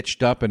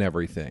stitched up and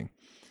everything?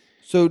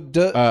 So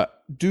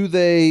do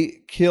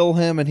they kill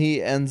him and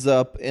he ends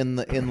up in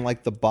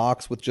like the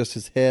box with just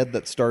his head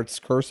that starts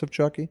Curse of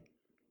Chucky?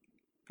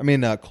 I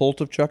mean, Cult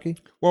of Chucky?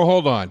 Well,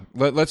 hold on.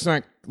 Let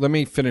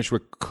me finish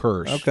with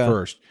Curse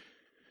first.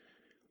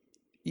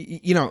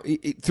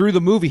 Through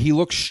the movie,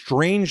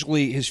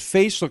 his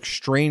face looks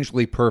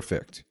strangely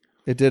perfect.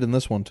 It did in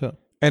this one too.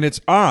 And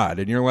it's odd.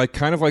 And you're like,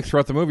 kind of like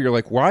throughout the movie, you're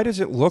like, why does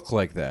it look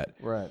like that?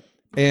 Right.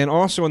 And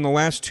also in the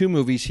last 2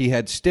 movies, he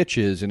had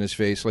stitches in his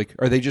face. Like,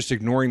 are they just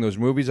ignoring those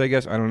movies, I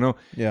guess? I don't know.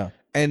 Yeah.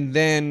 And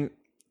then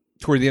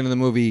toward the end of the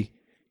movie,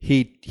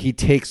 he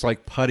takes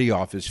like putty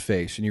off his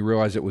face, and you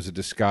realize it was a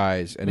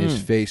disguise, and his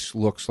face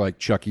looks like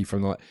Chucky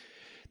from the...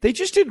 They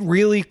just did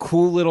really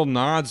cool little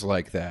nods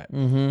like that.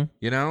 Mm-hmm.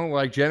 You know,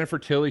 like Jennifer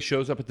Tilly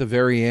shows up at the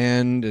very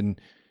end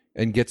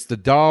and gets the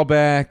doll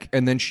back,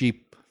 and then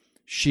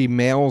she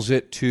mails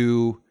it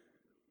to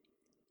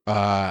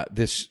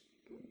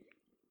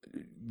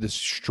this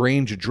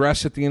strange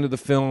address at the end of the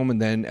film, and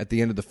then at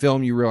the end of the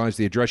film you realize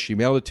the address she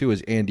mailed it to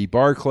is Andy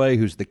Barclay,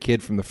 who's the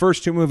kid from the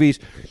first 2 movies.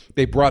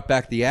 They brought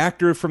back the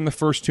actor from the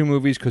first 2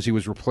 movies because he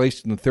was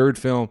replaced in the 3rd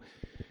film.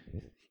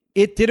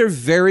 It did a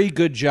very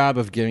good job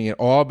of getting it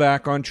all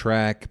back on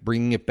track,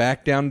 bringing it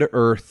back down to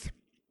earth,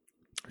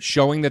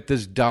 showing that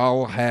this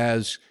doll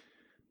has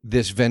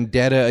this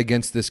vendetta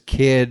against this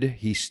kid.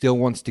 He still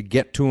wants to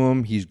get to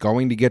him. He's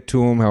going to get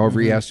to him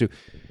however he has to.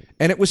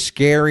 And it was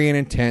scary and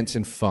intense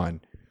and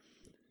fun.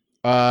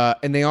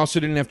 And they also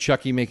didn't have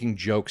Chucky making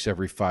jokes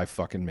every 5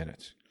 fucking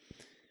minutes.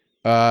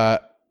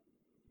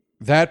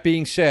 That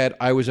being said,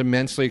 I was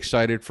immensely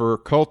excited for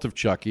Cult of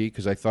Chucky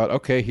because I thought,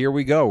 okay, here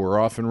we go. We're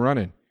off and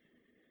running.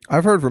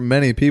 I've heard from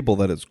many people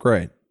that it's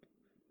great.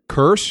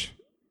 Curse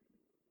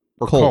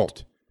or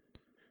Cult?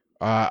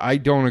 I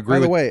don't agree. By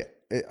the with...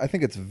 way, I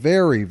think it's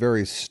very,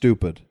 very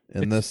stupid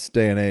in this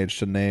day and age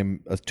to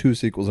name 2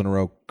 sequels in a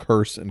row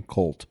Curse and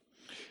Cult.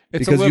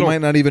 Because you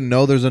might not even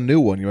know there's a new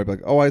one. You might be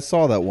like, oh, I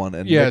saw that one.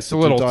 And yeah, it's a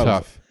little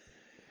tough.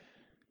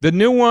 The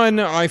new one,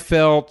 I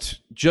felt,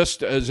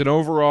 just as an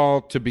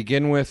overall to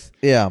begin with,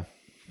 yeah,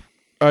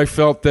 I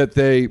felt that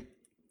they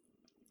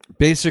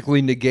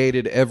basically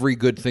negated every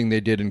good thing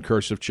they did in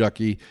Curse of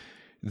Chucky.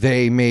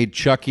 They made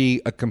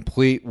Chucky a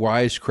complete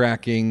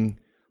wisecracking,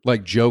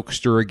 like,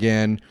 jokester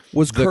again.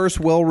 Was Curse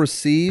well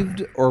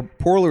received or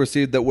poorly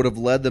received that would have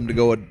led them to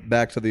go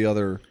back to the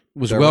other?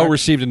 Was well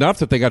received enough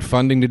that they got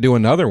funding to do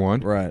another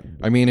one. Right.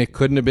 I mean, it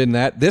couldn't have been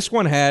that. This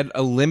one had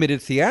a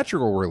limited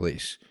theatrical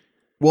release.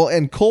 Well,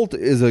 and Cult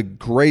is a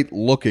great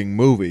looking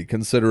movie,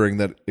 considering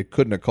that it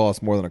couldn't have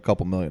cost more than a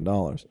couple $1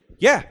 million.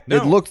 Yeah,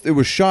 no. It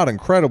was shot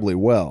incredibly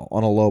well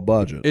on a low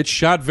budget. It's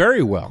shot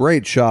very well.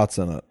 Great shots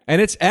in it.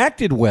 And it's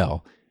acted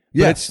well.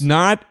 Yes. But it's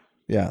not...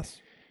 Yes.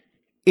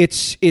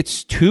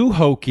 It's too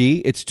hokey.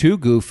 It's too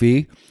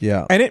goofy.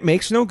 Yeah. And it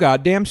makes no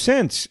goddamn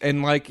sense.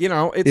 And, like, you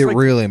know... It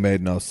really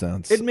made no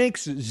sense. It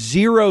makes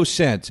 0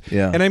 sense.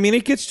 Yeah. And, I mean,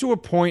 it gets to a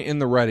point in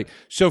the writing.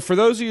 So, for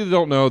those of you that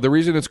don't know, the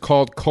reason it's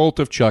called Cult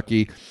of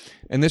Chucky...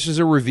 And this is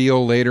a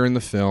reveal later in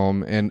the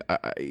film. And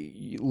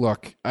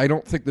look, I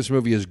don't think this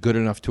movie is good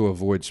enough to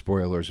avoid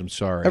spoilers. I'm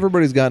sorry.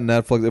 Everybody's got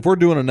Netflix. If we're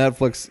doing a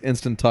Netflix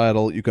instant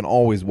title, you can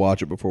always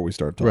watch it before we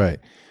start talking. Right.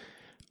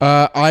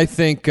 I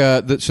think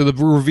so. The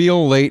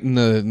reveal late in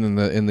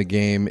the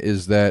game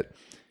is that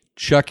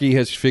Chucky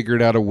has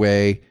figured out a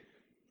way.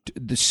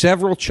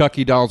 Several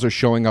Chucky dolls are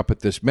showing up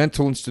at this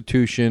mental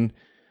institution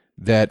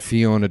that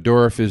Fiona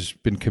Dorff has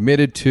been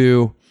committed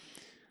to.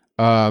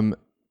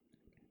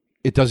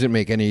 It doesn't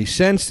make any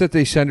sense that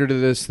they send her to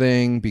this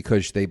thing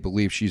because they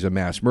believe she's a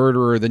mass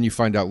murderer. Then you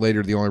find out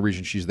later the only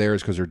reason she's there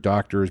is because her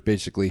doctor is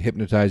basically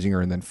hypnotizing her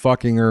and then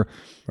fucking her,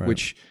 right.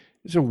 Which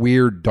is a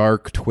weird,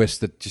 dark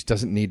twist that just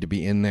doesn't need to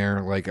be in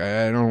there. Like,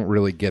 I don't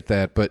really get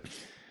that, but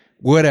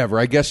whatever.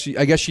 I guess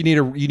you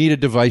need a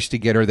device to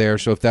get her there.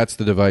 So if that's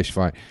the device,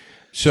 fine.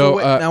 So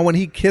wait, now when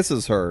he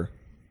kisses her,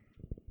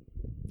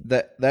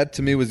 that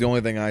to me was the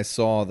only thing I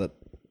saw that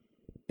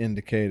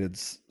indicated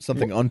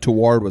something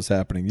untoward was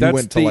happening. You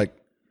went to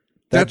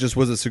that just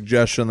was a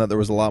suggestion that there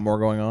was a lot more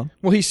going on?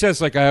 Well, he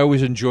says, like, I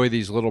always enjoy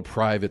these little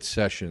private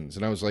sessions.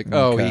 And I was like,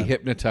 oh, okay. He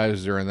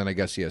hypnotizes her and then I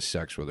guess he has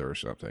sex with her or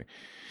something.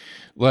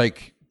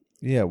 Like,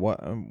 yeah, why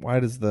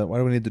do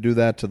we need to do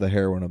that to the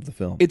heroine of the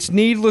film? It's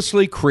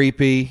needlessly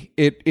creepy.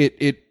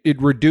 It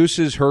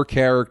reduces her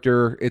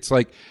character. It's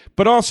like,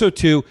 but also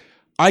too,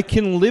 I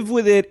can live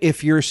with it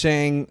if you're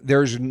saying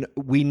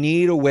we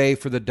need a way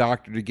for the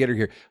doctor to get her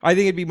here. I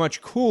think it'd be much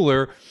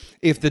cooler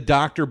if the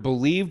doctor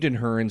believed in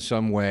her in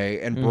some way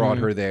and brought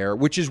her there,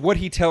 which is what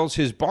he tells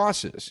his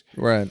bosses.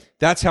 Right.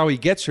 That's how he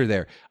gets her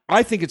there.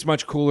 I think it's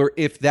much cooler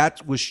if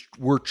that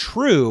were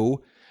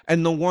true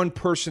and the one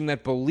person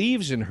that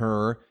believes in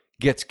her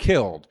gets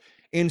killed.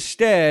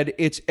 Instead,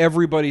 it's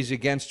everybody's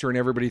against her and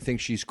everybody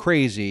thinks she's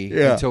crazy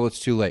until it's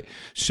too late.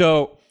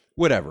 So,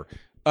 whatever.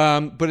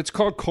 But it's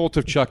called Cult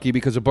of Chucky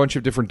because a bunch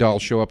of different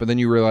dolls show up, and then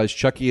you realize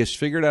Chucky has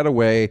figured out a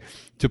way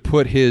to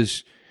put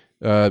his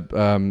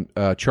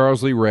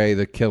Charles Lee Ray,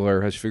 the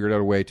killer, has figured out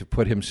a way to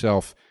put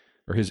himself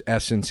or his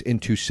essence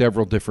into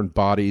several different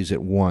bodies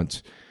at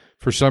once.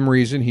 For some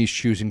reason, he's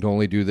choosing to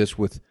only do this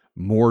with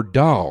more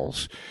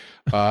dolls.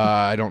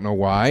 I don't know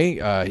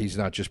why. He's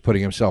not just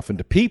putting himself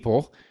into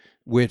people,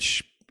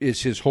 which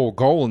is his whole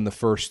goal in the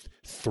first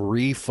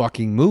 3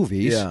 fucking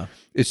movies,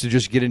 is to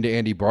just get into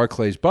Andy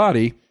Barclay's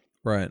body.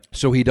 Right.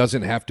 So he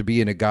doesn't have to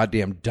be in a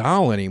goddamn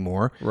doll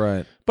anymore.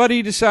 Right. But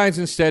he decides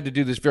instead to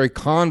do this very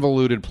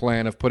convoluted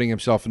plan of putting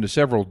himself into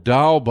several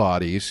doll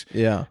bodies.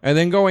 Yeah. And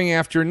then going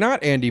after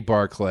not Andy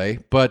Barclay,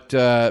 but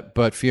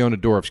Fiona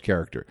Dorff's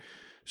character.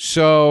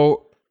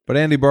 So... But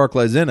Andy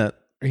Barclay's in it.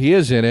 He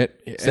is in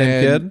it.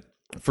 Same kid?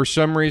 For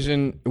some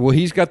reason... Well,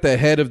 he's got the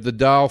head of the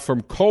doll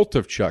from Cult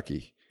of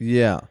Chucky.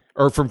 Yeah.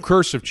 Or from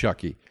Curse of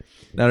Chucky.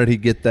 Now did he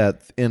get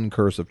that in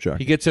Curse of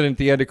Chucky? He gets it at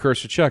the end of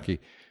Curse of Chucky.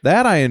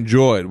 That I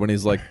enjoyed when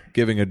he's like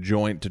giving a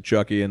joint to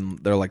Chucky and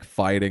they're like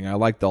fighting. I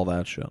liked all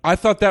that shit. I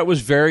thought that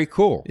was very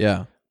cool.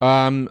 Yeah.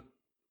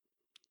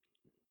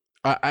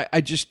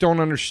 I just don't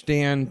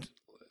understand.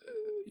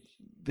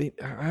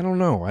 I don't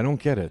know. I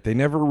don't get it. They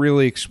never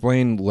really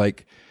explained,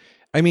 like,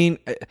 I mean,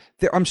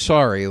 I'm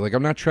sorry. Like,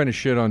 I'm not trying to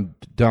shit on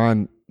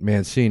Don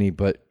Mancini,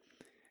 but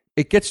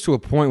it gets to a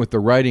point with the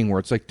writing where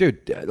it's like,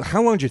 dude,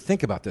 how long did you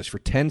think about this? For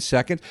 10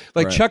 seconds?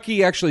 Like, Right.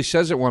 Chucky actually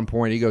says at one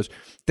point, he goes,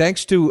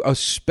 thanks to a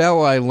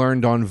spell I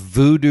learned on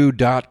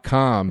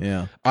voodoo.com,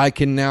 Yeah. I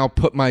can now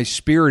put my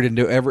spirit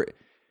into every...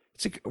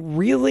 It's like,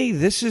 really?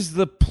 This is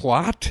the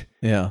plot?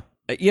 Yeah.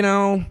 You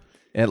know?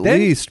 At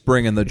least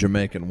bring in the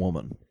Jamaican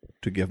woman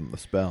to give him the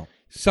spell.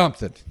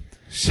 Something.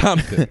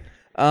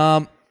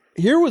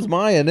 Here was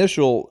my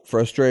initial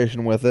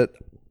frustration with it.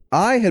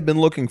 I had been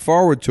looking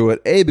forward to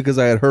it, A, because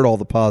I had heard all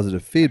the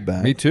positive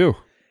feedback. Me too.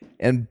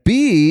 And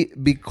B,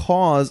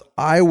 because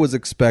I was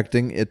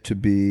expecting it to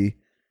be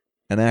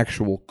an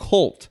actual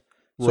cult.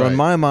 So Right. in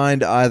my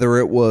mind, either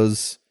it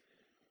was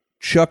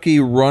Chucky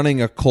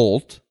running a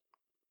cult,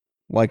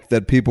 like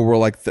that people were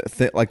like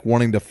like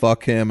wanting to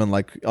fuck him and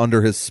like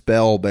under his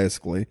spell,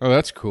 basically. Oh,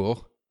 that's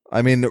cool.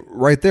 I mean,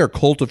 right there,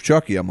 Cult of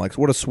Chucky. I'm like,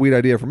 what a sweet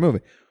idea for a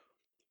movie.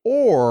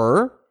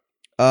 Or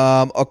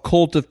a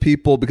cult of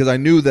people, because I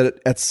knew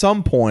that at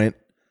some point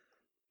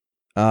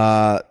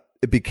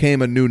it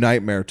became a New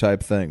Nightmare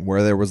type thing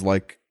where there was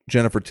like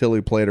Jennifer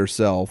Tilly played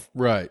herself.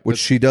 Right. Which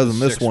That's she does in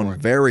the this sixth one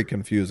very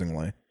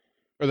confusingly.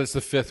 Or that's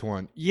the fifth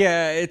one.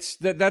 Yeah, it's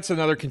that's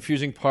another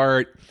confusing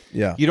part.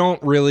 Yeah. You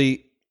don't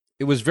really...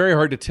 It was very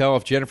hard to tell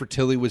if Jennifer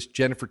Tilly was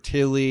Jennifer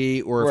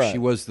Tilly or if Right. she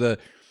was the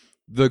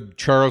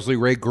Charles Lee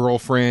Ray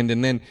girlfriend.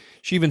 And then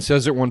she even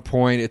says at one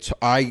point, it's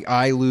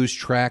I lose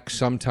track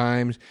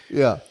sometimes.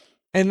 Yeah.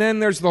 And then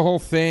there's the whole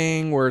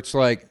thing where it's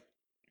like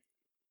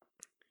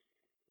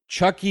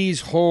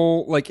Chucky's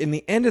whole, like in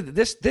the end of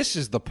this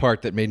is the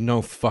part that made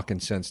no fucking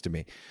sense to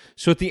me.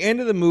 So at the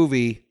end of the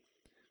movie,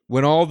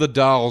 when all the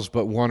dolls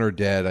but one are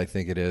dead, I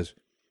think it is,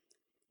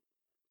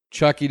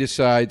 Chucky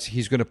decides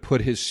he's going to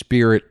put his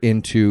spirit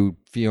into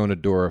Fiona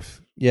Dorff.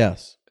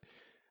 Yes.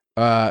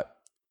 So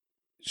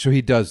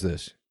he does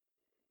this.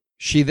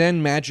 She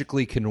then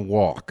magically can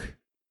walk.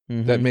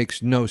 Mm-hmm. That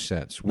makes no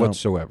sense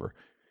whatsoever.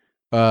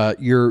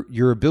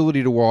 Your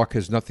ability to walk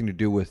has nothing to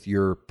do with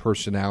your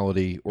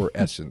personality or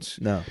essence.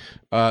 No.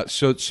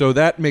 So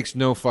that makes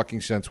no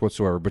fucking sense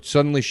whatsoever. But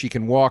suddenly she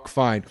can walk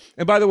fine.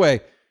 And by the way,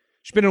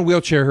 she's been in a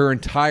wheelchair her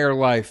entire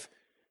life.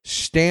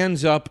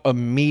 Stands up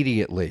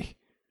immediately.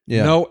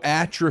 Yeah. No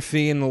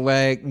atrophy in the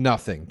leg.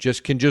 Nothing.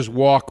 Can just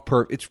walk.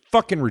 It's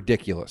fucking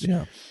ridiculous.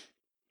 Yeah.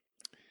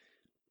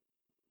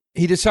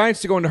 He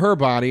decides to go into her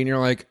body, and you're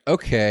like,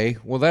 okay,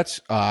 well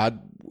that's odd.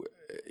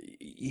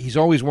 He's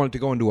always wanted to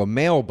go into a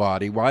male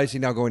body. Why is he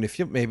now going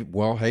to maybe?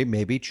 Well, hey,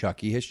 maybe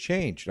Chucky has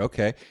changed.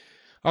 Okay,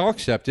 I'll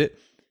accept it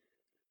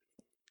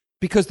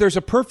because there's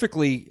a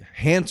perfectly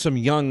handsome,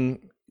 young,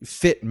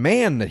 fit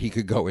man that he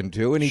could go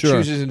into, and he Sure.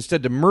 chooses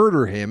instead to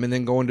murder him and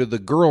then go into the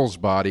girl's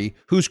body,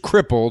 who's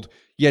crippled,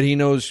 yet he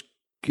knows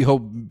he'll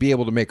be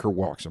able to make her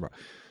walk somehow.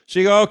 So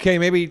you go, okay,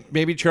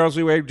 maybe Charles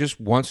Lee Ray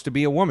just wants to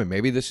be a woman.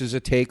 Maybe this is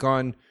a take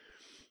on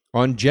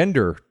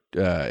gender.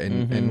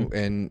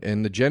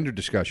 And the gender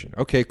discussion.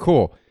 Okay,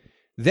 cool.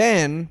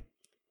 Then,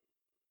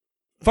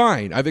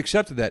 fine, I've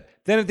accepted that.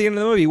 Then at the end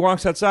of the movie, he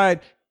walks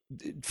outside.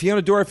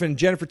 Fiona Dorff and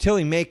Jennifer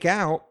Tilly make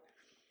out,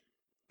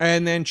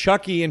 and then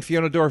Chucky and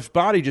Fiona Dorff's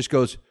body just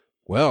goes,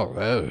 well,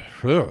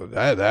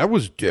 that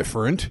was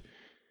different.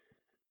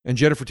 And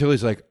Jennifer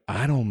Tilly's like,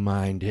 I don't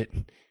mind it.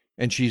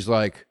 And she's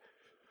like,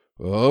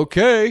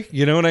 okay.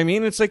 You know what I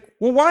mean? It's like,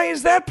 well, why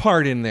is that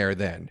part in there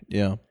then?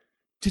 Yeah.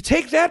 To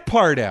take that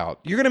part out,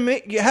 you're gonna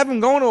have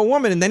him going to a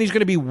woman, and then he's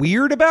gonna be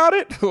weird about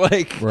it.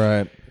 Like,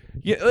 Right.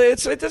 yeah,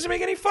 it doesn't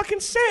make any fucking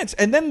sense.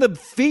 And then the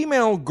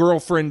female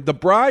girlfriend, the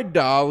bride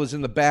doll, is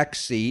in the back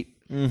seat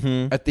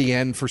at the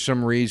end for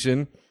some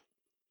reason.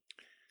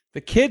 The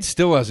kid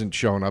still hasn't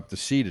shown up to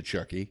see to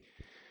Chucky,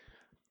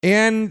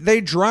 and they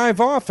drive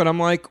off, and I'm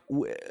like,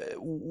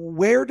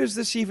 where does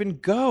this even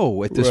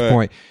go at this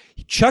point?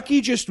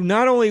 Chucky just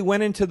not only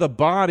went into the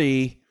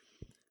body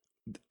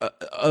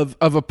of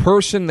a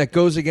person that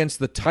goes against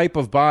the type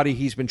of body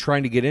he's been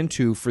trying to get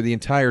into for the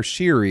entire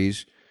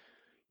series.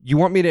 You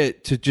want me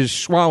to just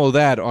swallow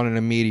that on an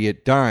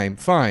immediate dime?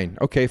 Fine.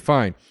 Okay,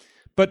 fine.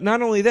 But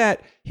not only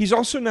that, he's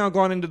also now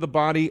gone into the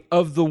body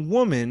of the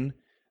woman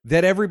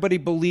that everybody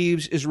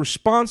believes is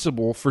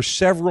responsible for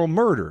several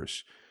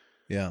murders.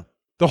 Yeah.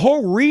 The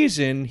whole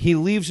reason he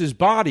leaves his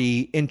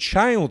body in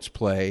Child's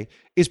Play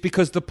is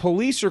because the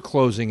police are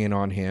closing in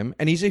on him,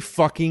 and he's a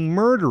fucking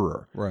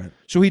murderer. Right.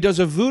 So he does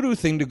a voodoo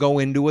thing to go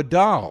into a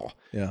doll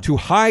to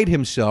hide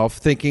himself,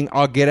 thinking,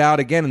 I'll get out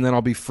again, and then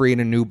I'll be free in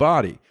a new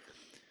body.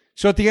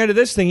 So at the end of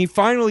this thing, he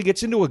finally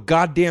gets into a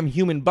goddamn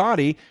human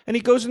body, and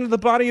he goes into the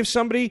body of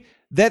somebody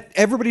that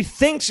everybody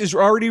thinks is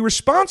already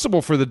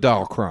responsible for the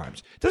doll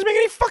crimes. Doesn't make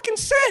any fucking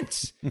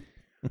sense.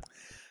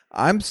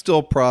 I'm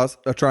still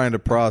trying to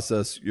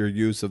process your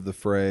use of the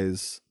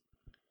phrase,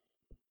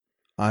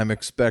 I'm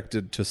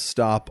expected to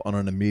stop on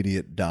an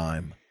immediate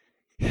dime.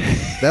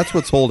 That's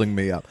what's holding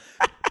me up.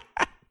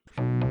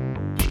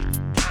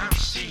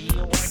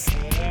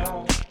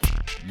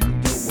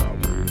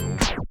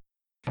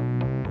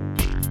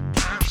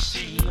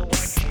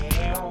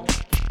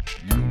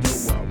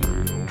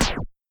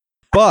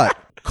 But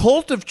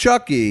Cult of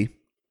Chucky,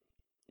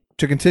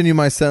 to continue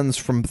my sentence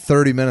from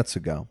 30 minutes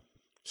ago.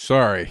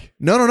 Sorry.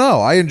 No.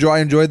 I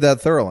enjoyed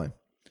that thoroughly.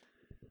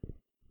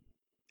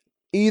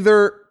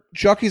 Either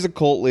Chucky's a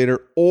cult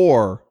leader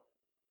or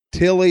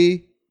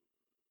Tilly,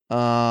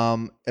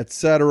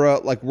 etc.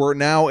 Like, we're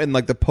now in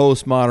like the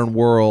postmodern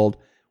world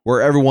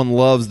where everyone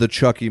loves the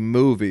Chucky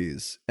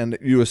movies, and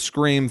you do a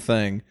Scream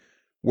thing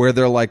where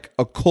they're like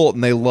a cult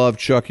and they love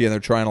Chucky and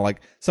they're trying to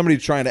like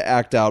somebody's trying to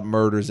act out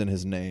murders in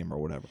his name or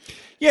whatever.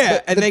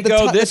 Yeah, but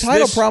the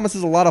title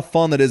promises a lot of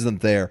fun that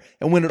isn't there.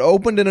 And when it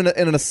opened in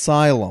an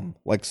asylum,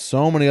 like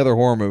so many other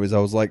horror movies, I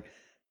was like,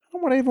 I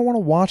don't even want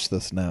to watch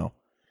this now.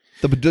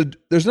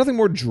 There's nothing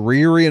more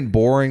dreary and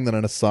boring than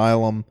an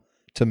asylum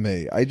to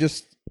me.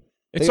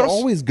 They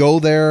always go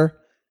there.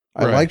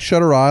 I like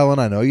Shutter Island.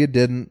 I know you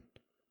didn't.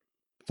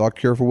 Thought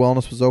Cure for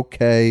Wellness was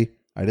okay.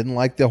 I didn't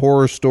like the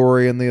horror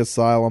story in the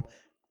asylum.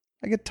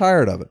 I get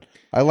tired of it.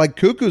 I like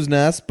Cuckoo's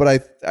Nest, but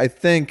I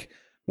think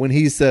when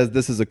he says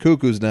this is a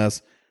Cuckoo's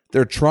Nest,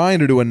 they're trying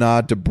to do a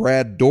nod to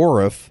Brad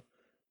Dourif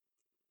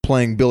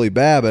playing Billy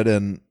Babbitt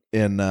in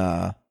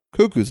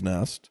Cuckoo's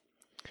Nest.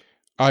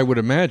 I would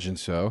imagine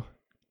so.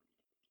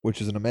 Which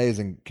is an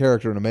amazing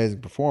character, an amazing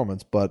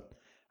performance, but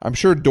I'm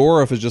sure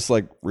Dourif is just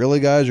like,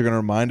 really, guys, you're going to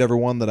remind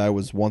everyone that I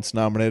was once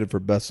nominated for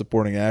Best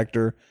Supporting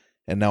Actor,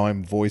 and now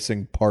I'm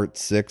voicing Part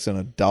 6 in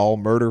a doll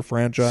murder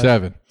franchise?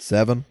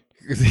 7?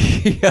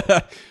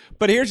 Yeah.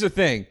 But here's the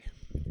thing.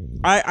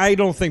 I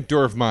don't think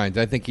Dourif minds.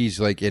 I think he's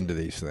like into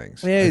these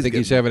things. Yeah, I think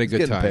he's having a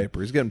good time.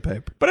 He's getting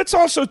paper. But it's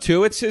also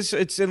too. It's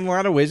in a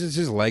lot of ways it's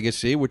his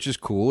legacy, which is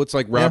cool. It's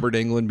like Robert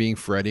Englund being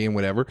Freddy and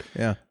whatever.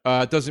 Yeah.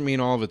 It doesn't mean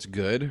all of it's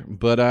good,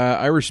 but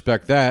I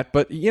respect that.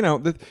 But you know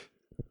the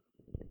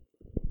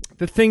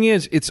thing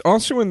is, it's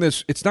also in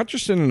this. It's not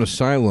just in an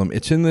asylum.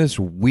 It's in this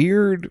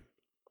weird,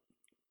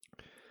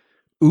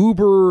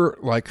 uber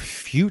like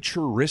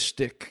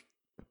futuristic,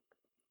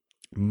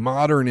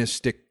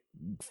 modernistic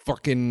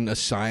fucking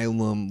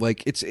asylum.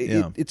 Like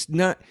it's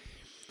not,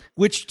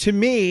 which to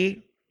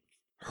me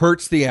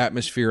hurts the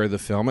atmosphere of the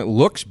film. It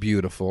looks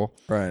beautiful,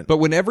 right? But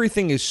when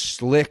everything is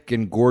slick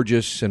and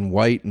gorgeous and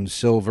white and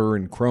silver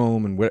and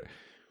chrome and what,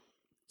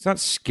 it's not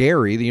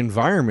scary. The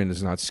environment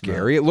is not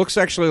scary. No. It looks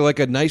actually like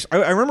a nice.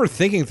 I remember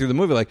thinking through the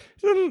movie like,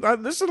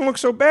 this doesn't look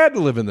so bad to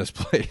live in this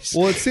place.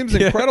 Well, it seems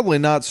incredibly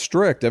not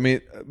strict. I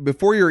mean,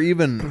 before you're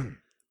even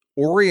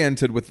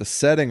oriented with the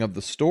setting of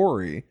the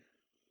story,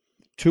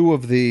 two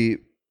of the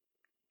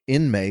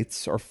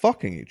inmates are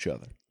fucking each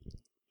other.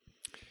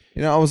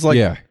 You know, I was like,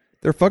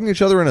 they're fucking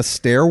each other in a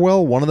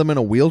stairwell, one of them in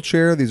a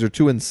wheelchair. These are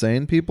two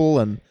insane people,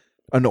 and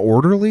an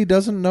orderly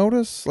doesn't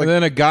notice. Like, and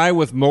then a guy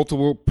with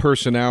multiple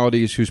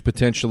personalities who's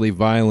potentially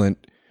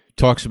violent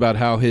talks about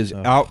how his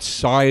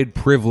outside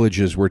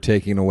privileges were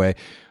taken away,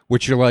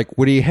 which you're like,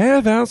 would he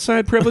have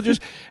outside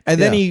privileges?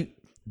 And then he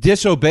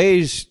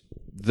disobeys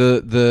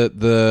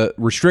the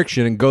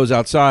restriction and goes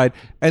outside,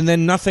 and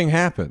then nothing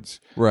happens.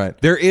 Right.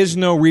 There is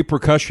no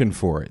repercussion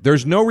for it.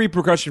 There's no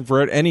repercussion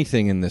for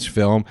anything in this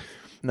film.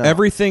 No.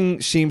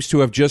 Everything seems to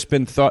have just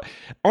been thought.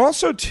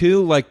 Also,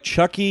 too, like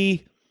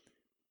Chucky,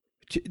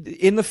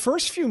 in the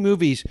first few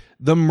movies,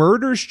 the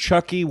murders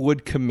Chucky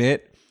would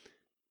commit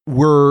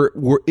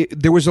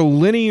there was a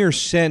linear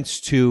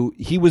sense to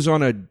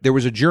there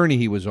was a journey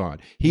he was on.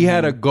 He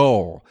had a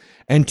goal,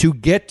 and to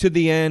get to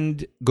the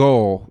end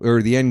goal,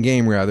 or the end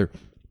game rather,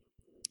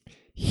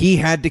 he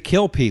had to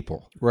kill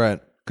people. Right.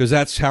 Because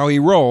that's how he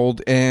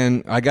rolled,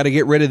 and I got to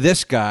get rid of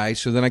this guy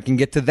so then I can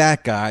get to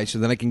that guy, so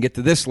then I can get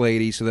to this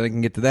lady, so then I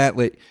can get to that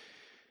lady.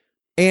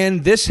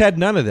 And this had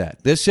none of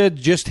that. This had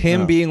just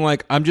him being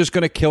like, I'm just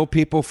going to kill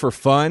people for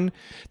fun.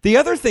 The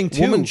other thing,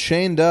 too... Woman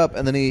chained up,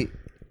 and then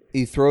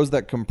he throws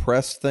that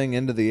compressed thing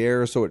into the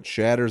air so it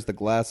shatters the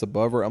glass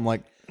above her. I'm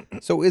like,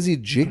 so is he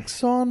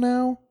Jigsaw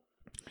now?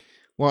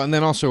 Well, and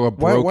then also a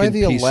broken why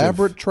the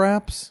elaborate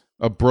traps?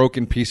 A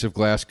broken piece of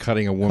glass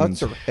cutting a woman's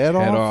head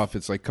off.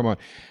 It's like, come on.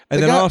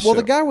 And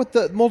the guy with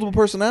the multiple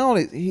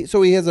personalities,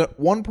 he has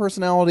one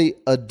personality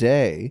a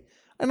day.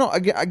 I know,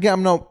 again,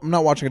 I'm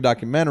not watching a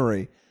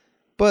documentary,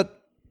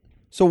 but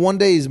so one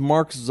day he's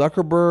Mark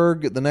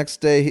Zuckerberg, the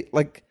next day,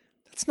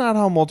 that's not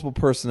how multiple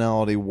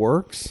personality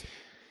works.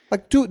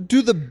 Like,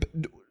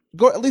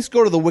 at least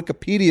go to the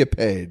Wikipedia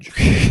page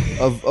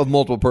of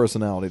multiple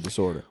personality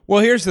disorder.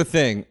 Well, here's the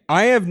thing.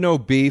 I have no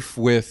beef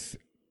with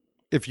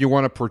if you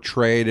want to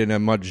portray it in a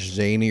much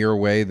zanier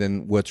way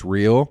than what's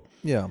real.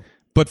 Yeah.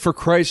 But for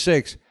Christ's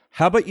sakes,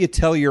 how about you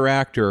tell your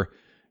actor,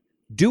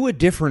 do a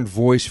different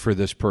voice for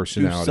this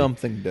personality. Do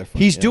something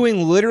different. He's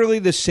doing literally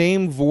the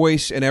same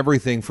voice and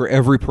everything for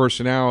every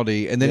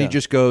personality. And then he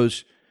just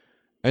goes,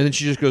 and then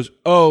she just goes,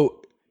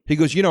 oh, he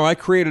goes, I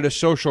created a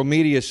social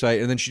media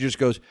site. And then she just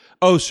goes,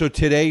 oh, so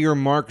today you're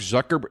Mark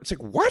Zuckerberg. It's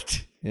like,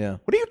 what? Yeah.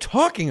 What are you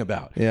talking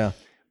about? Yeah.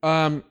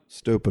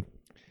 Stupid.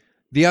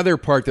 The other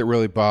part that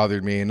really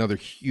bothered me, another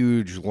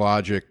huge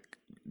logic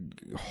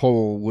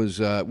hole, was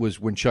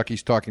when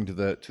Chucky's talking to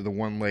the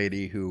one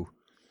lady who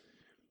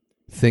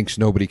thinks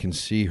nobody can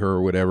see her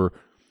or whatever,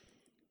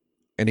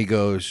 and he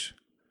goes,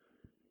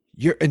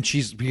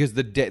 she's because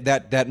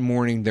that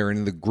morning they're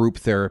in the group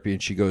therapy,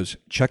 and she goes,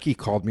 Chucky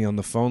called me on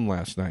the phone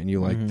last night, and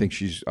you think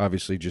she's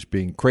obviously just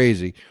being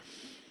crazy.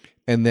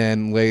 And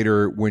then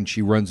later when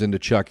she runs into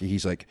Chucky,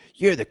 he's like,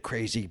 you're the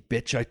crazy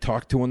bitch I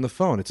talked to on the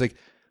phone. It's like,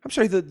 I'm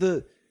sorry,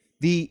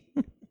 the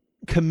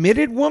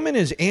committed woman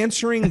is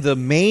answering the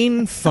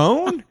main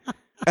phone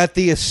at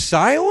the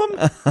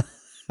asylum?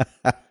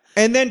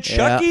 And then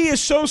Chucky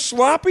is so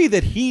sloppy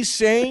that he's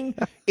saying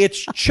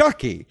it's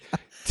Chucky.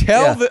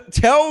 Tell the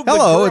hello,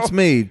 girl it's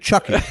me,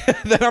 Chucky,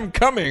 that I'm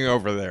coming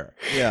over there.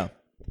 Yeah.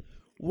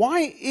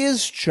 Why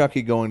is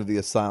Chucky going to the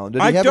asylum?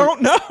 I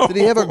don't know. Did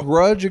he have a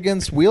grudge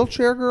against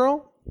Wheelchair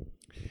Girl?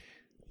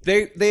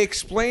 They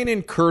explain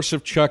in Curse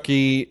of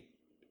Chucky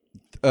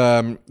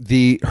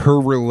her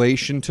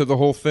relation to the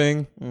whole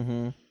thing.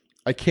 Mm-hmm.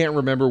 I can't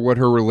remember what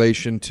her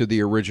relation to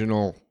the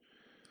original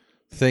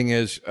thing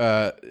is,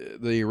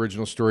 the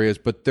original story is,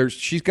 but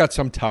she's got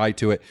some tie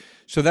to it.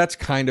 So that's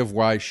kind of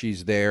why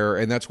she's there,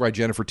 and that's why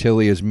Jennifer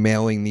Tilly is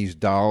mailing these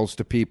dolls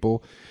to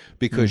people,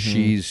 because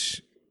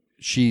she's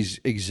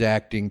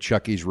exacting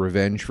Chucky's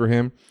revenge for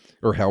him,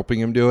 or helping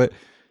him do it.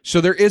 So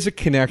there is a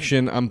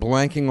connection. I'm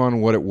blanking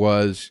on what it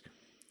was.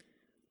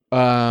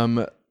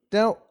 Now,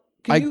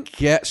 I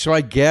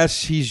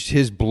guess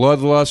his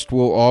bloodlust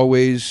will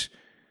always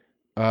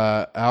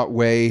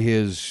outweigh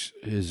his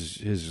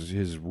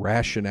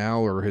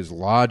rationale or his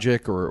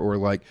logic, or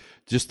like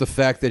just the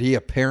fact that he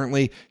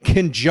apparently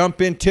can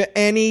jump into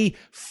any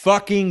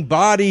fucking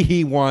body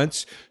he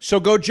wants.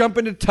 So go jump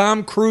into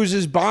Tom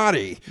Cruise's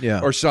body,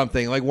 or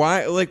something. Like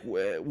why? Like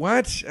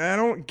what? I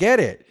don't get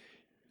it.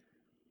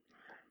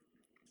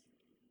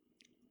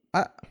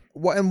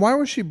 And why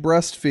was she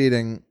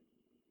breastfeeding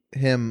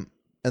him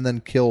and then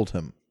killed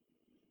him?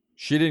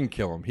 She didn't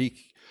kill him.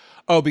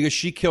 Because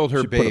she killed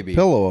her baby. Put a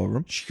pillow over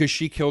him. Because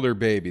she killed her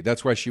baby.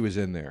 That's why she was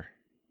in there.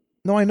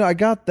 No, I know. I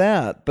got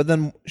that. But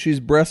then she's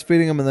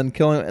breastfeeding him and then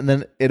killing him. And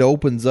then it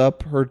opens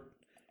up her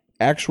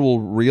actual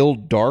real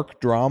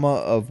dark drama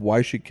of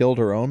why she killed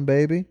her own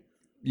baby.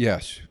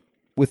 Yes.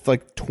 With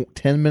like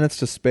 10 minutes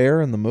to spare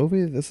in the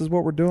movie. This is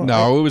what we're doing.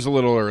 No, it was a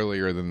little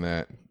earlier than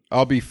that.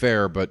 I'll be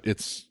fair, but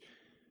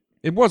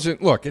it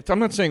wasn't. Look, I'm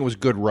not saying it was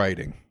good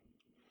writing.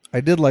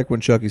 I did like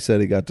when Chucky said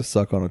he got to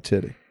suck on a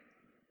titty.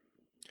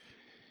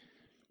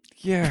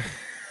 Yeah,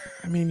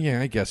 I mean,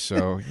 I guess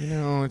so.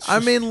 It's. I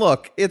mean,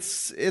 look,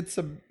 it's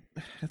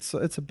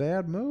a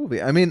bad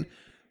movie. I mean,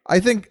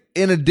 I think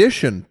in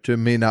addition to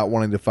me not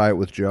wanting to fight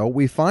with Joe,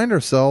 we find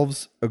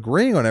ourselves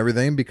agreeing on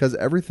everything because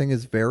everything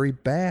is very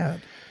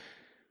bad.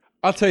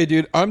 I'll tell you,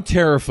 dude, I'm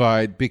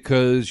terrified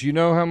because you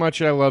know how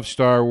much I love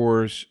Star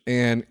Wars,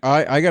 and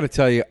I got to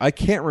tell you, I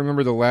can't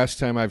remember the last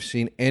time I've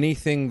seen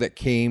anything that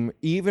came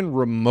even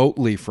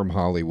remotely from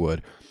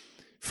Hollywood.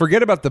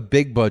 Forget about the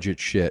big budget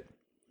shit.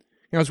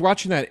 I was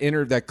watching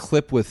that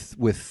clip with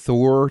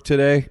Thor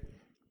today.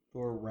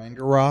 Thor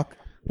Ragnarok.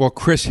 Well,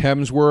 Chris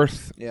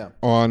Hemsworth. Yeah.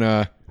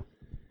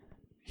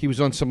 He was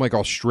on some like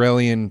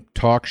Australian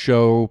talk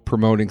show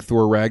promoting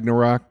Thor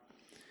Ragnarok,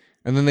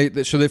 and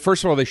then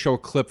first of all they show a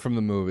clip from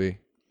the movie,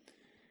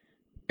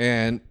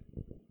 and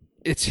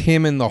it's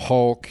him and the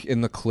Hulk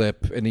in the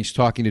clip, and he's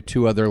talking to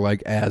two other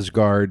like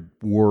Asgard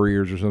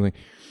warriors or something,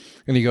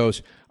 and he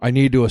goes, "I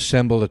need to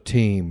assemble a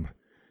team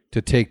to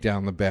take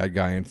down the bad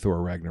guy in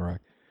Thor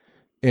Ragnarok."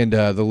 And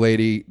the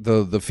lady,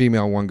 the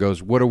female one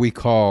goes, "What are we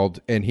called?"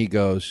 And he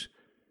goes,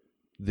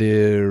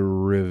 "The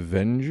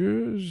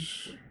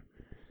Revengers."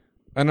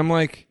 And I'm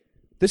like,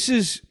 this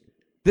is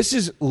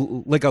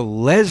like a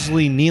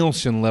Leslie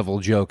Nielsen level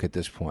joke at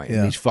this point.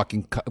 In these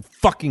fucking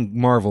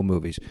Marvel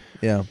movies.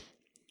 Yeah.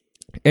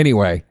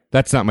 Anyway,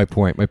 that's not my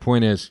point. My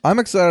point is, I'm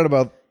excited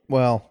about.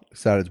 Well,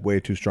 excited is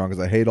way too strong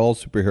because I hate all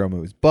superhero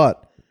movies,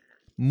 but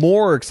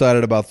more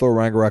excited about Thor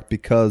Ragnarok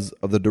because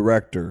of the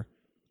director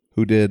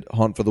who did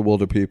Hunt for the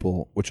Wilder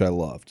People, which I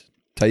loved.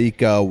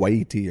 Taika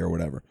Waititi or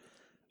whatever.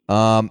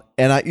 And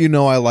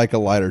I like a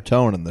lighter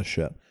tone in this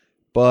shit.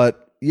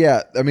 But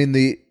yeah, I mean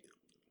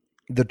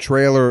the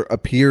trailer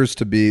appears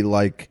to be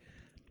like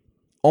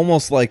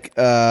almost like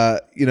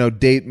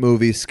date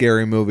movie,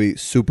 scary movie,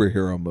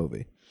 superhero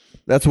movie.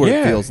 That's what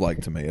it feels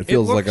like to me. It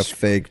feels like a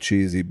fake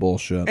cheesy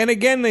bullshit. And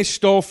again, they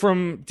stole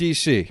from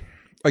DC.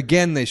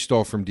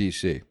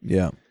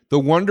 Yeah. the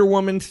Wonder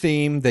Woman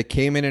theme that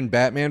came in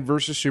Batman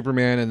versus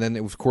Superman, and then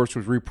it, of course,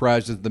 was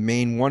reprised as the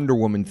main Wonder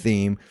Woman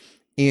theme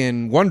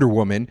in Wonder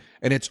Woman,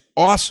 and it's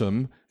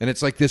awesome. And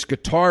it's like this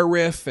guitar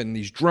riff and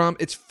these drums.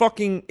 It's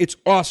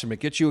awesome. It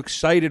gets you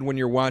excited when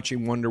you're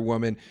watching Wonder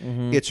Woman.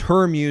 Mm-hmm. It's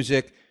her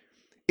music.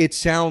 It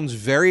sounds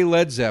very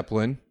Led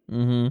Zeppelin.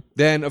 Mm-hmm.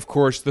 Then, of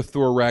course, the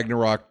Thor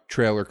Ragnarok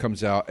trailer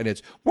comes out, and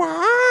it's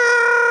wah!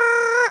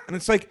 And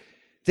it's like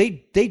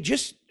they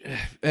just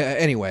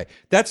anyway.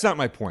 That's not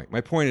my point. My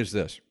point is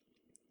this: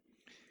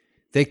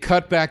 they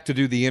cut back to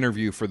do the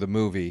interview for the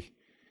movie,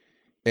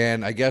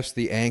 and I guess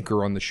the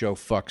anchor on the show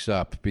fucks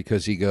up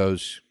because he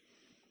goes,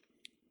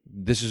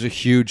 "This is a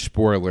huge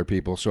spoiler,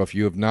 people. So if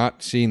you have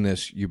not seen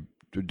this, you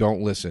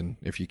don't listen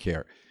if you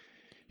care."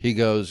 He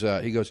goes.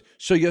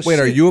 So you wait?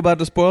 Are you about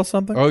to spoil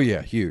something? Oh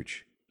yeah,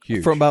 huge.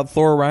 From about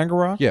Thor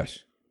Ragnarok? Yes.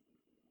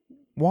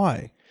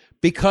 Why?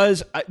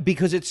 Because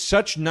it's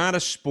such not a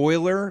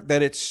spoiler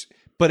that it's.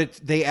 But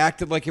they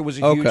acted like it was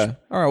a huge. Okay.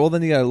 All right. Well,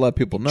 then you got to let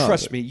people know.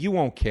 Trust me, you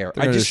won't care.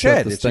 I They're just gonna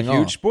said shut it's this a thing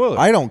huge off. spoiler.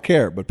 I don't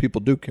care, but people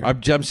do care.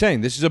 I'm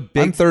saying this is a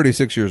big. I'm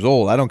 36 years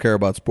old. I don't care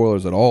about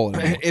spoilers at all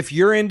anymore. If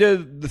you're into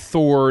the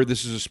Thor,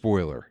 this is a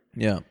spoiler.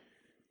 Yeah.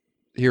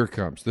 Here it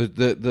comes.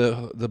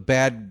 The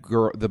bad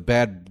girl, the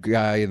bad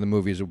guy in the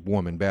movie is a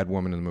woman. Bad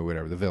woman in the movie,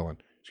 whatever. The villain.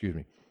 Excuse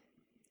me.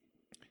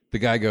 The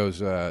guy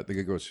goes.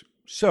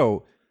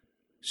 So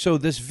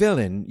this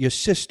villain, your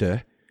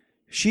sister,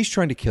 she's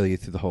trying to kill you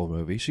through the whole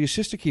movie. So your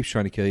sister keeps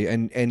trying to kill you,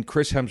 and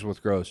Chris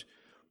Hemsworth goes,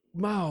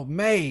 "Oh,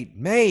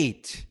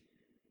 mate,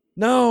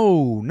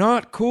 no,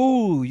 not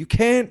cool. You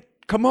can't.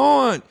 Come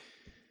on."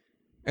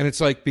 And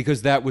it's like,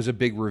 because that was a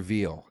big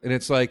reveal, and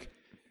it's like,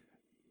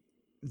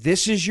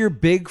 this is your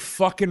big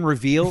fucking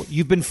reveal.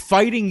 You've been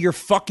fighting your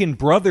fucking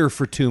brother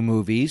for 2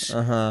 movies.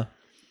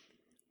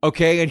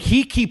 Okay, and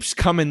he keeps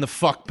coming the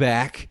fuck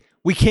back.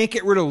 We can't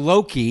get rid of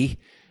Loki.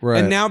 Right.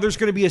 And now there's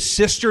going to be a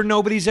sister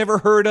nobody's ever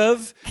heard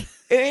of.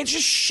 And it's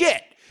just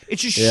shit.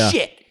 It's just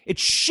shit.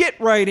 It's shit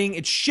writing.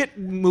 It's shit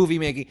movie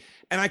making.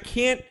 And I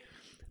can't.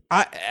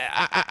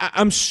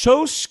 I'm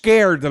so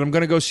scared that I'm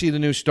going to go see the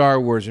new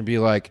Star Wars and be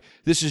like,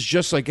 this is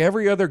just like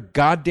every other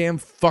goddamn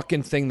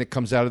fucking thing that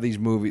comes out of these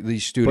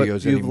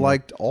studios. But you've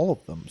liked all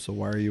of them, so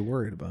why are you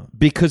worried about it?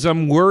 Because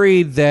I'm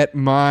worried that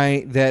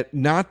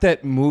not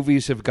that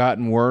movies have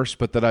gotten worse,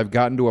 but that I've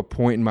gotten to a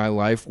point in my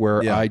life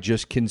where I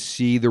just can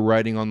see the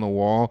writing on the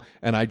wall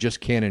and I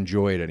just can't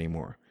enjoy it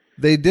anymore.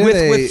 They did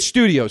with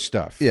studio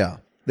stuff. Yeah.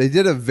 They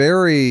did a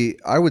very,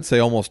 I would say,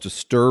 almost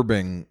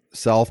disturbing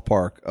South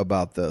Park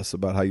about this,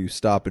 about how you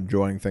stop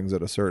enjoying things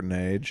at a certain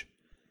age.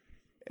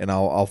 And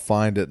I'll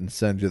find it and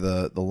send you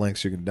the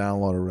links you can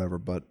download or whatever.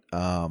 But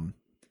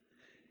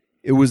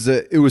it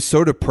was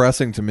so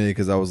depressing to me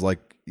because I was like,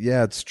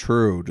 yeah, it's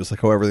true. Just like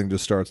how everything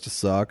just starts to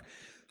suck.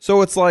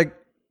 So it's like,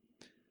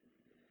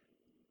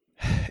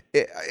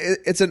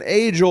 it's an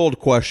age-old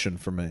question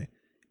for me.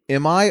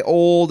 Am I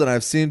old and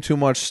I've seen too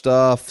much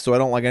stuff so I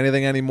don't like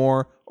anything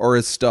anymore, or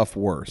is stuff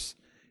worse?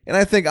 And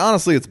I think,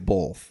 honestly, it's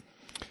both.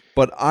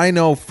 But I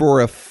know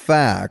for a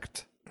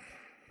fact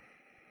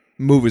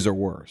movies are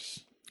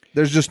worse.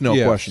 There's just no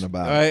question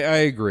about it. I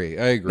agree.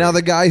 Now,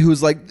 the guy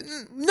who's like,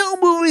 no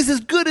movie's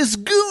as good as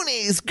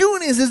Goonies.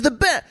 Goonies is the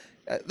best.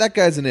 That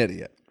guy's an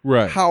idiot.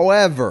 Right.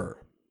 However,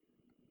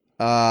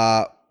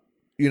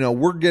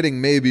 we're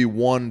getting maybe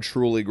one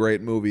truly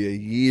great movie a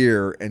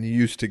year, and you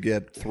used to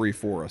get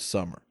 3-4 a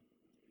summer.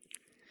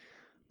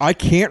 I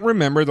can't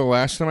remember the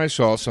last time I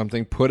saw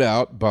something put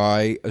out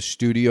by a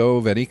studio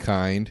of any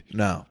kind.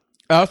 No.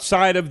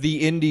 Outside of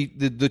the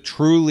the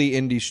truly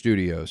indie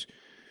studios,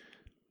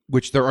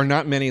 which there are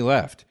not many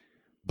left.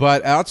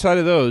 But outside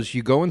of those,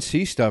 you go and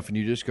see stuff and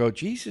you just go,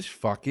 Jesus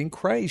fucking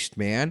Christ,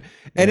 man.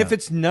 And if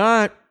it's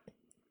not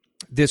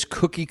this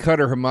cookie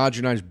cutter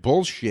homogenized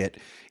bullshit,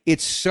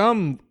 it's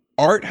some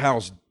art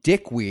house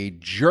dickweed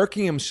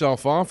jerking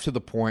himself off to the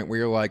point where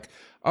you're like,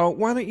 oh,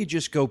 why don't you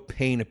just go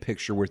paint a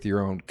picture with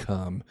your own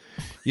cum?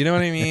 You know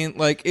what I mean?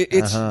 Like,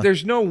 it's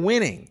there's no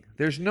winning.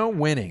 There's no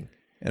winning.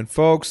 And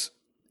folks,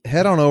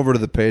 head on over to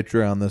the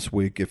Patreon this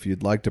week if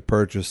you'd like to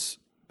purchase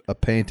a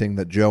painting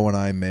that Joe and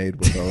I made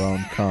with our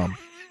own cum.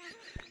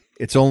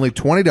 It's only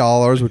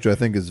 $20, which I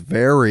think is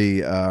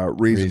very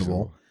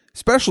reasonable,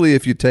 especially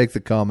if you take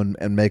the cum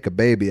and make a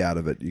baby out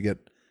of it. You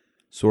get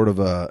sort of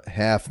a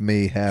half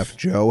me, half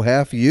Joe,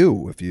 half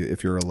you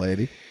if you're a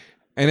lady.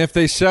 And if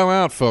they sell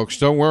out, folks,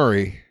 don't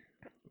worry.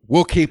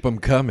 We'll keep them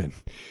coming.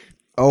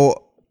 Oh,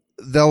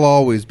 there'll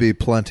always be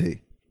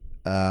plenty,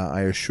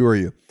 I assure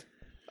you.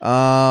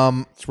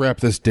 Let's wrap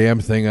this damn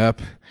thing up.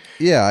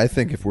 Yeah, I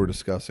think if we're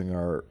discussing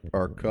our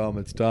cum,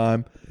 it's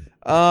time.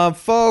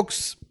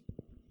 Folks,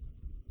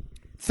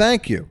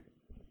 thank you.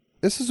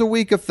 This is a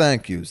week of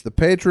thank yous. The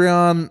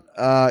Patreon,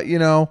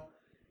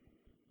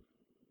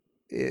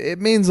 it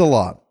means a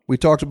lot. We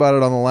talked about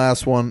it on the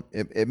last one.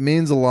 It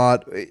means a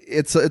lot.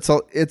 It's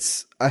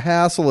a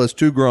hassle as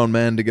 2 grown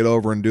men to get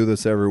over and do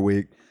this every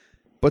week,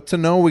 but to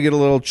know we get a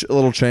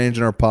little change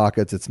in our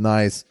pockets, it's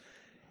nice.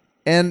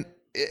 And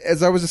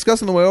as I was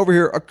discussing the way over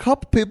here, a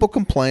couple people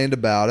complained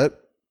about it,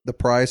 the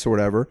price or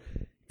whatever.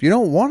 If you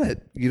don't want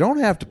it, you don't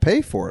have to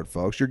pay for it,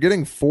 folks. You're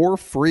getting 4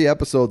 free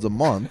episodes a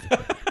month.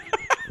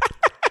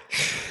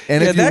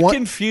 And if you that want,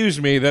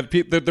 confused me that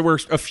there were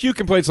a few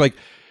complaints like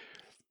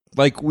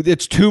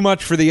it's too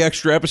much for the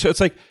extra episode.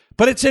 It's like,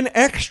 but it's an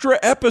extra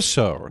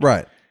episode.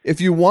 Right. If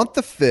you want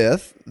the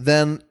 5th,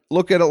 then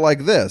look at it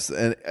like this.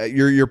 And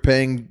you're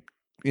paying,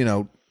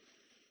 if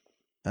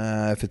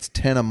it's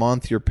 10 a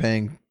month, you're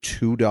paying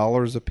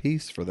 $2 a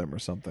piece for them or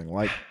something.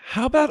 Like,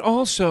 how about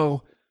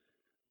also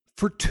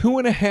for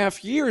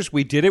 2.5 years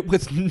we did it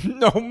with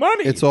no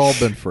money? It's all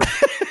been free.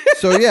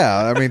 So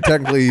yeah, I mean,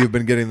 technically you've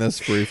been getting this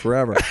free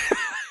forever.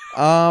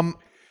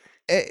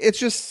 It's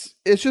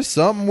just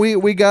something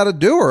we got to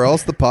do, or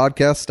else the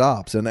podcast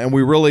stops, and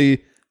we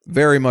really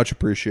very much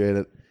appreciate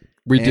it.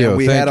 We do.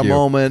 We had a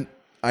moment.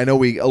 I know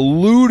we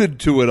alluded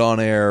to it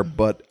on air,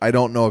 but I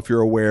don't know if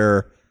you're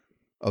aware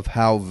of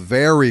how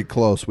very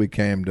close we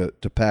came to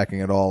packing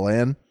it all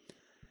in.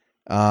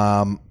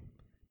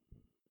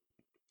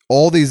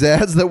 All these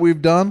ads that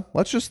we've done,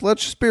 let's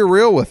just be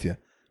real with you.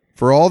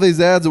 For all these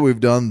ads that we've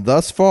done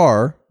thus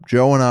far,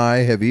 Joe and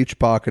I have each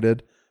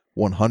pocketed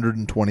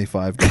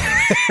 $125.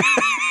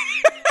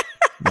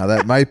 Now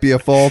that might be a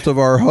fault of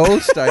our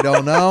host, I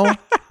don't know,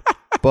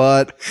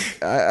 but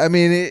I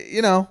mean,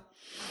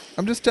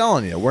 I'm just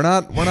telling you, we're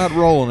not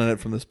rolling in it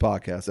from this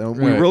podcast, and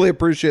we really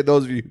appreciate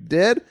those of you who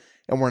did,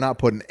 and we're not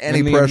putting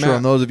any pressure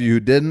on those of you who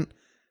didn't.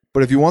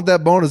 But if you want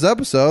that bonus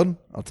episode,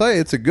 I'll tell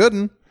you, it's a good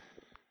one.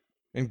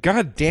 And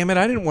God damn it,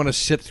 I didn't want to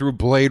sit through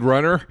Blade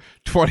Runner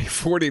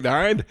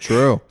 2049.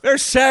 True.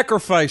 There's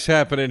sacrifice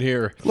happening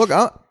here. Look,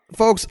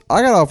 folks,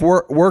 I got off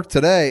work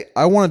today.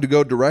 I wanted to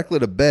go directly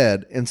to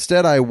bed.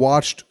 Instead, I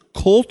watched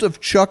Cult of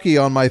Chucky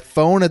on my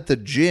phone at the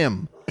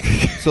gym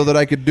so that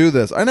I could do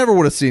this. I never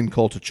would have seen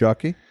Cult of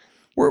Chucky.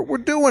 We're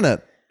doing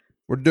it.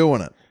 We're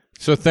doing it.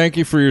 So thank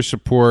you for your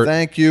support.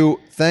 Thank you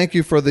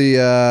for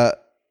the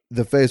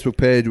Facebook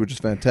page, which is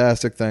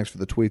fantastic. Thanks for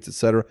the tweets,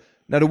 etc.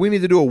 Now, do we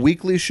need to do a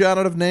weekly shout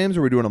out of names,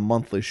 or are we doing a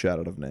monthly shout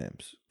out of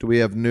names? Do we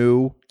have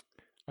new?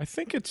 I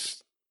think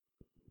it's.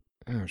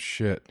 Oh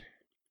shit.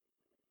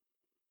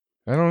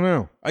 I don't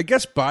know. I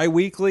guess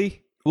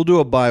bi-weekly. We'll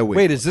do a bi-weekly.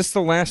 Wait, is this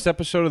the last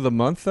episode of the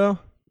month though?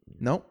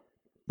 Nope.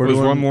 There's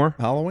one more?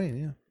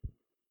 Halloween,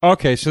 yeah.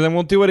 Okay, so then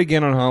we'll do it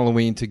again on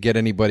Halloween to get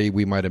anybody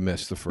we might have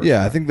missed the first. Yeah,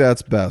 time. I think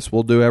that's best.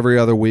 We'll do every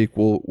other week.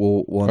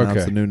 We'll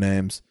announce the new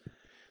names.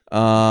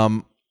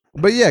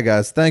 But yeah,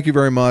 guys, thank you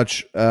very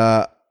much.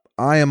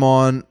 I am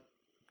on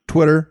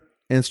Twitter,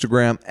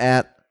 Instagram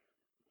at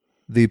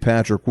the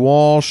Patrick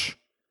Walsh.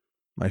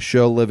 My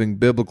show Living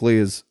Biblically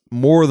is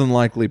more than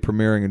likely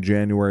premiering in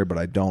January, but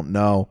I don't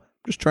know.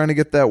 I'm just trying to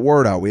get that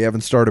word out. We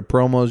haven't started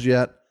promos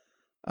yet.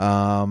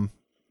 I'm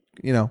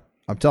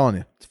telling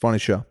you, it's a funny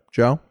show.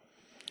 Joe?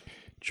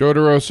 Joe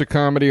DeRosa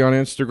Comedy on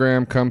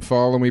Instagram. Come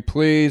follow me,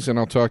 please, and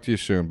I'll talk to you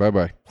soon.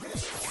 Bye-bye.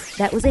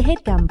 That was a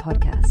HeadGum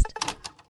podcast.